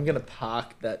gonna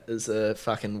park that as a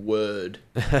fucking word,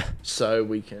 so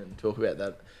we can talk about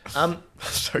that.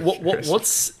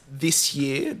 What's this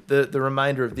year? The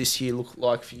remainder of this year look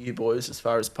like for you boys as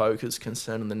far as poker's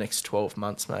concerned in the next 12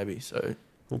 months, maybe? So,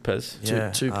 well,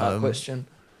 Pez, two-part question.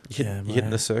 You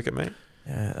hitting the circuit, mate?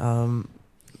 Yeah,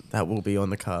 that will be on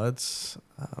the cards,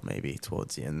 maybe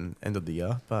towards the end of the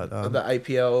year. But the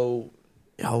APL,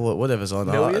 whatever's on.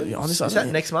 Honestly, is that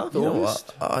next month?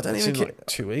 August? I don't even. Like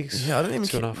 2 weeks. Yeah, I don't even.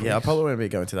 2.5 weeks. Yeah, I probably won't be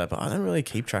going to that, but I don't really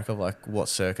keep track of like what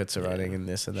circuits are running and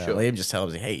this and that. Sure. Liam just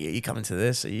tells me, "Hey, are you coming to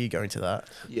this? Are you going to that?"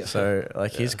 Yeah. So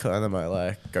like he's kind of my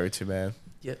like go-to man.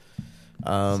 Yep.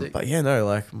 But yeah, no,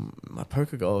 like my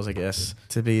poker goals, I guess,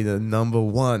 to be the number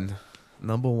one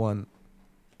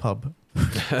pub.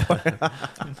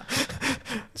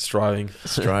 Striving.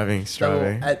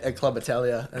 At Club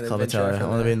Italia. And Club then venture Italia. I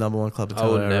want to be number one Club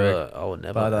Italia. I would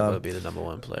never ever be the number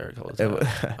one player at Club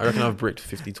Italia. I reckon I've bricked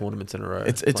 50 tournaments in a row.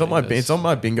 It's on my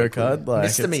bingo card. Like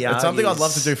it's something I'd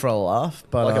love to do for a laugh,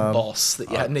 but like a boss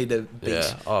that you need to beat.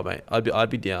 Yeah. Oh mate, I'd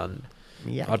be down.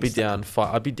 Yeah, I'd be down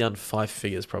 5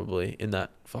 figures probably in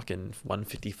that fucking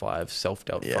 155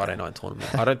 self-dealt Friday night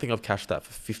tournament. I don't think I've cashed that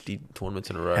for 50 tournaments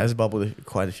in a row. Has bubbled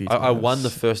quite a few times. I won the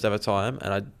first ever time,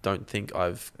 and I don't think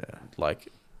I've like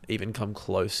even come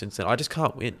close since then. I just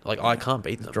can't win. Like I can't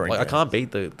beat them. Like I can't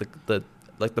beat the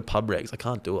like the pub regs. I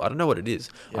can't do it. I don't know what it is.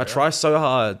 I try so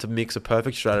hard to mix a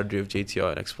perfect strategy of GTO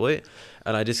and exploit,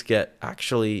 and I just get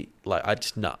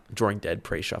drawing dead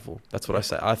pre-shuffle. That's what I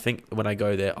say. I think when I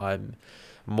go there, I'm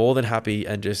more than happy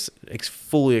and just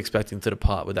fully expecting to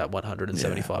depart with that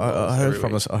 175. I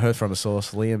heard from a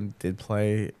source. Liam did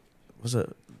play. Was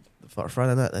it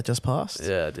Friday night that just passed?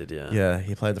 Yeah, I did. Yeah. Yeah,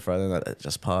 he played the Friday night that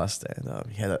just passed,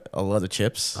 and he had a lot of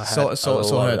chips.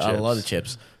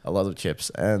 A lot of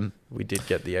chips, and we did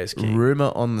get the ace king.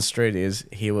 Rumor on the street is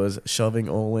he was shoving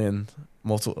all in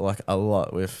a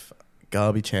lot with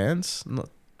garbage hands. Not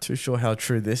too sure how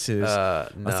true this is. Nah.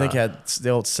 I think he had the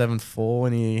old 7-4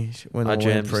 when he went all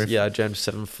in proof. Yeah, I jammed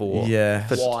 7-4. Yeah,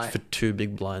 for 2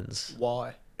 big blinds.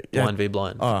 Why? Blind v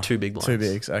blind. 2 big blinds. 2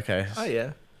 bigs. Okay. Oh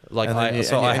yeah. Like I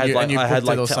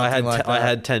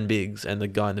had 10 bigs, and the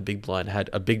guy in the big blind had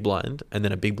a big blind and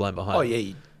then a big blind behind. Oh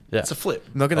yeah. It's a flip.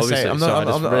 I'm not going to say. I'm not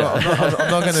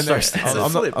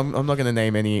going to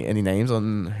name any names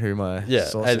on who my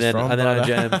source is from. And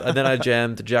then I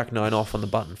jammed Jack 9 off on the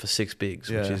button for 6 bigs,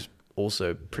 which is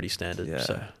also pretty standard. Yeah.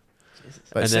 So.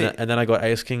 And then I got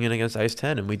ace king in against ace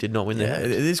 10, and we did not win the hand.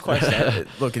 It is quite standard.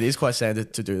 Look, it is quite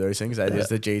standard to do those things. That is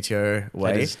the GTO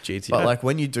way. That is GTO. But like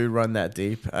when you do run that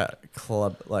deep at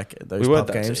club, like those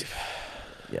pub games, deep.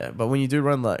 Yeah. But when you do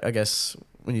run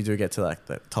when you do get to like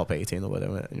the top 18 or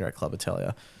whatever, and you're at Club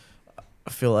Italia,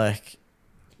 I feel like,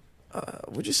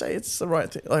 would you say it's the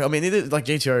right thing? Like, I mean, it is like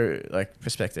GTO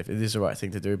perspective. It is the right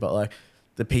thing to do, but like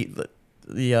the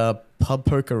pub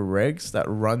poker regs that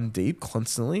run deep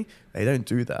constantly, they don't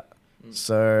do that.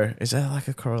 So is there like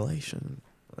a correlation?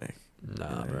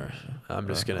 Nah, bro. I'm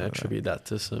just gonna attribute that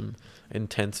to some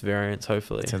intense variance.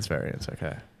 Hopefully,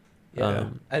 Okay. Yeah.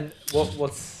 And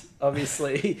what's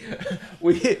obviously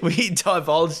we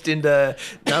divulged into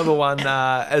number one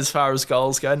as far as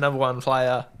goals go. Number one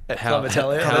player at Club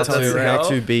Italia. How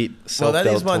to beat self-dealt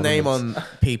that is my tournaments. name on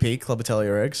PP Club Italia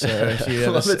Regs. So if you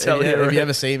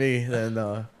ever see me, then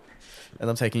and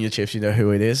I'm taking your chips, you know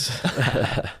who it is.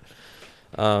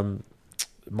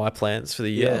 My plans for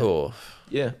the year,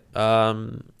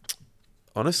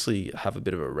 honestly, have a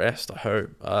bit of a rest. I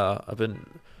hope. I've been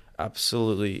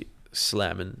absolutely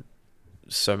slamming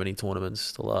so many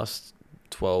tournaments the last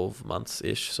 12 months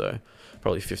ish, so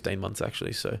probably 15 months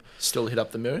actually. So still hit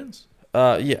up the millions.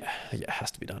 It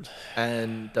has to be done.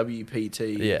 And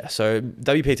WPT. Yeah, so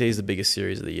WPT is the biggest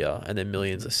series of the year, and then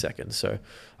millions are second. So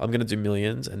I'm gonna do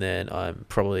millions, and then I'm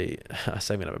probably I'm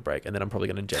gonna have a break, and then I'm probably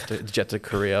gonna jet to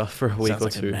Korea for a week or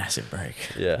two. A massive break.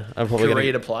 Yeah, I'm probably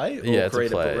Korea to play. Or yeah, Korea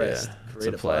to play. To rest? Yeah,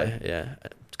 Korea to play. Yeah,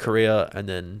 Korea, and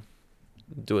then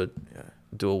do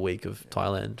a week of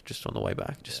Thailand just on the way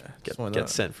back. Just get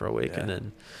sent for a week, and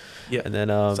then. Yeah, and then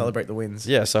celebrate the wins.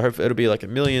 Yeah, so hopefully it'll be like a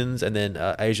millions, and then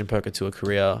Asian Poker Tour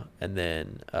Korea, and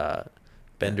then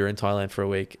Bender in Thailand for a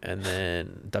week, and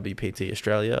then WPT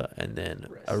Australia, and then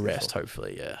a rest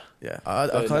hopefully. Yeah. I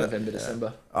kind of November,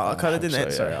 December. I kind of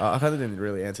didn't. I kind of didn't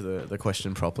really answer the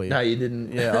question properly. No, you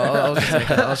didn't. Yeah, I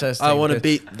was just I want to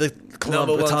beat the Club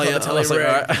Italia.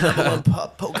 Number one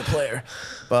poker player.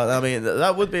 But I mean,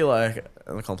 that would be like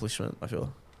an accomplishment. I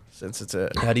feel, since it's a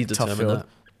how do you tough determine field.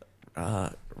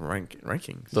 that?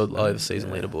 Rankings. The season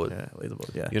leaderboard. Yeah,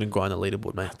 leaderboard. Yeah, you're gonna grind the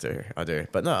leaderboard, mate. I do.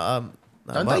 But no,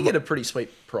 don't they get a pretty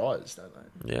sweet prize? Don't they?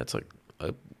 Yeah, it's like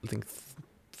I think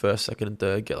first, second, and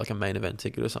third get like a main event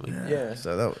ticket or something. Yeah.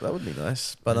 So that would be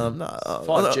nice. But no,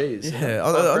 5 Gs. Yeah,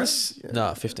 no,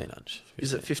 1500.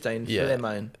 Is it 15 for their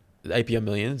main? The APM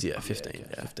millions, 15.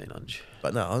 1500.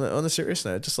 But no, on a serious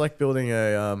note, just like building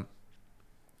on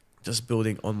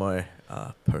my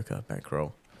poker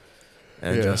bankroll,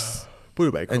 and just.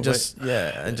 And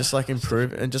just like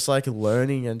improve and just like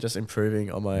learning and just improving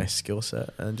on my skill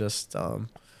set and just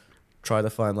try to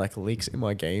find like leaks in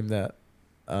my game that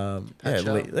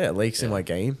leaks in my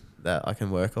game that I can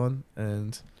work on,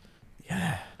 and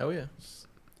hell yeah.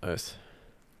 Oath.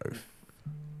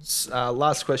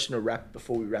 Last question to wrap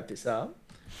before we wrap this up.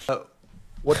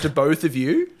 What do both of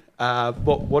you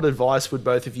what advice would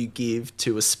both of you give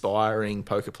to aspiring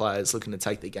poker players looking to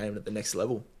take their game to the next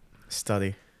level?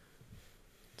 Study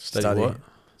what?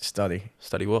 Study.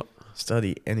 Study what?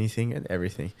 Study anything and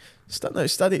everything. Study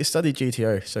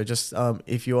GTO. So just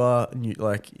if you are new,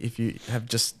 like if you have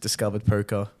just discovered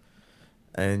poker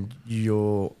and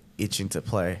you're itching to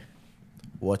play,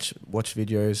 watch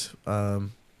videos,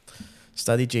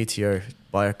 study GTO,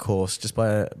 buy a course, just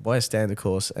buy a standard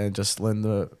course and just learn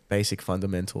the basic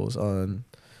fundamentals on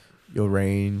your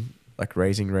range, like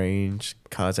raising range,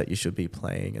 cards that you should be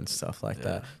playing and stuff like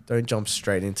that. Don't jump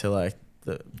straight into like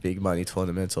the big money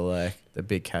tournaments or like the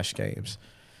big cash games.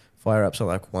 Fire up some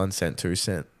like 1 cent, 2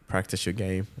 cent, practice your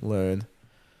game, learn,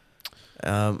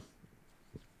 and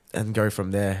go from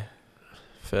there.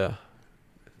 Fair.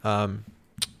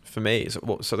 For me,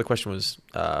 so the question was,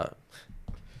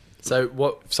 so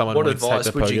what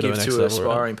advice would you give to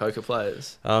aspiring poker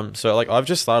players? So like I've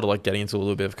just started like getting into a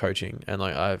little bit of coaching, and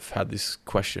like I've had this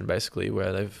question basically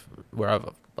where I've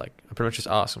like I pretty much just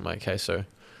asked them like, okay, so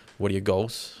what are your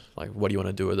goals? Like, what do you want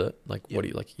to do with it? Like, what do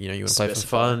you like? You know, you want to play for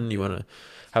fun? You want to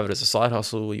have it as a side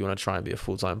hustle? You want to try and be a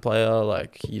full-time player?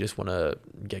 Like, you just want to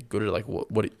get good at it? Like,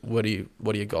 what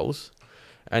are your goals?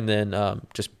 And then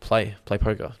just play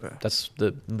poker. Yeah. That's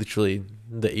literally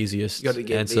the easiest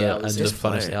answer and the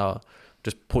funnest hour.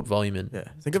 Just put volume in. Yeah,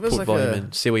 think of it as like volume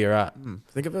in. See where you're at.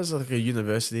 Think of it as like a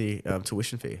university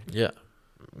tuition fee. Yeah,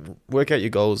 work out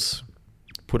your goals.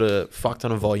 Put a fuck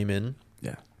ton of volume in.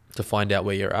 Yeah. To find out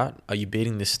where you're at. Are you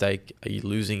beating this stake? Are you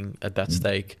losing at that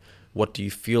stake? What do you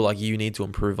feel like you need to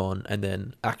improve on? And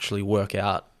then actually work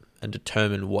out and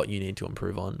determine what you need to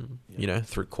improve on, you know,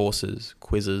 through courses,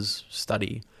 quizzes,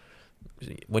 study.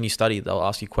 When you study, they'll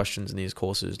ask you questions in these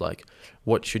courses like,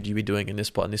 what should you be doing in this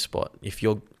spot and this spot? If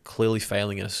you're clearly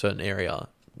failing in a certain area,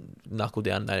 knuckle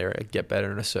down in that area, get better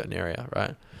in a certain area,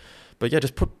 right? But yeah,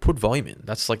 just put volume in.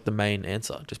 That's like the main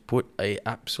answer. Just put a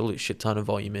absolute shit ton of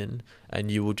volume in, and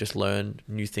you will just learn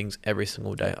new things every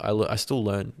single day. I still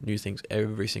learn new things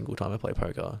every single time I play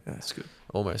poker. Yeah, that's good.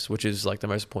 Almost, which is like the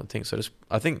most important thing. So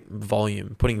I think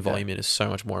putting volume in is so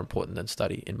much more important than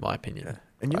study, in my opinion. Yeah.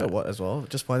 And you know what as well?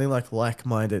 Just finding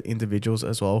like-minded individuals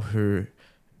as well who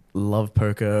love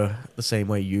poker the same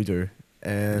way you do,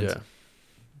 and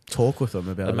talk with them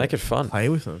about it. Make it fun. Play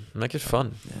with them. Make it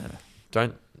fun. Yeah.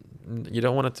 You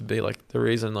don't want it to be like the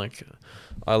reason like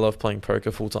I love playing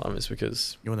poker full time is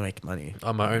because you want to make money.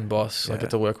 I'm my own boss. I get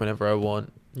to work whenever I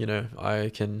want. You know, I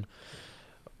can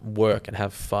work and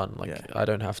have fun. Like I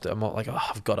don't have to. I'm not like, oh,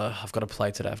 I've got to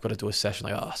play today. I've got to do a session.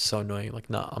 Like, oh, it's so annoying.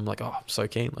 Like, nah. I'm like, oh, I'm so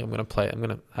keen. Like, I'm gonna play. I'm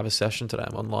gonna have a session today.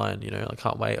 I'm online. You know, I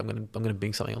can't wait. I'm gonna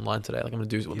bing something online today. Like, I'm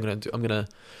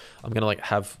gonna like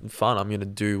have fun. I'm gonna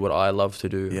do what I love to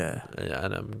do. Yeah.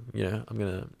 And I'm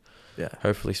gonna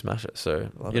hopefully smash it. So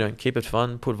keep it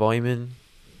fun. Put volume in.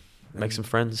 Make some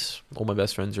friends. All my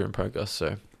best friends are in poker.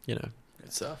 So good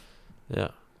stuff. Yeah.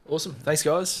 Awesome. Thanks,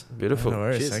 guys. Beautiful. No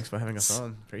worries. Cheers. Thanks for having us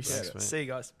on. Appreciate it. See you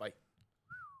guys. Bye.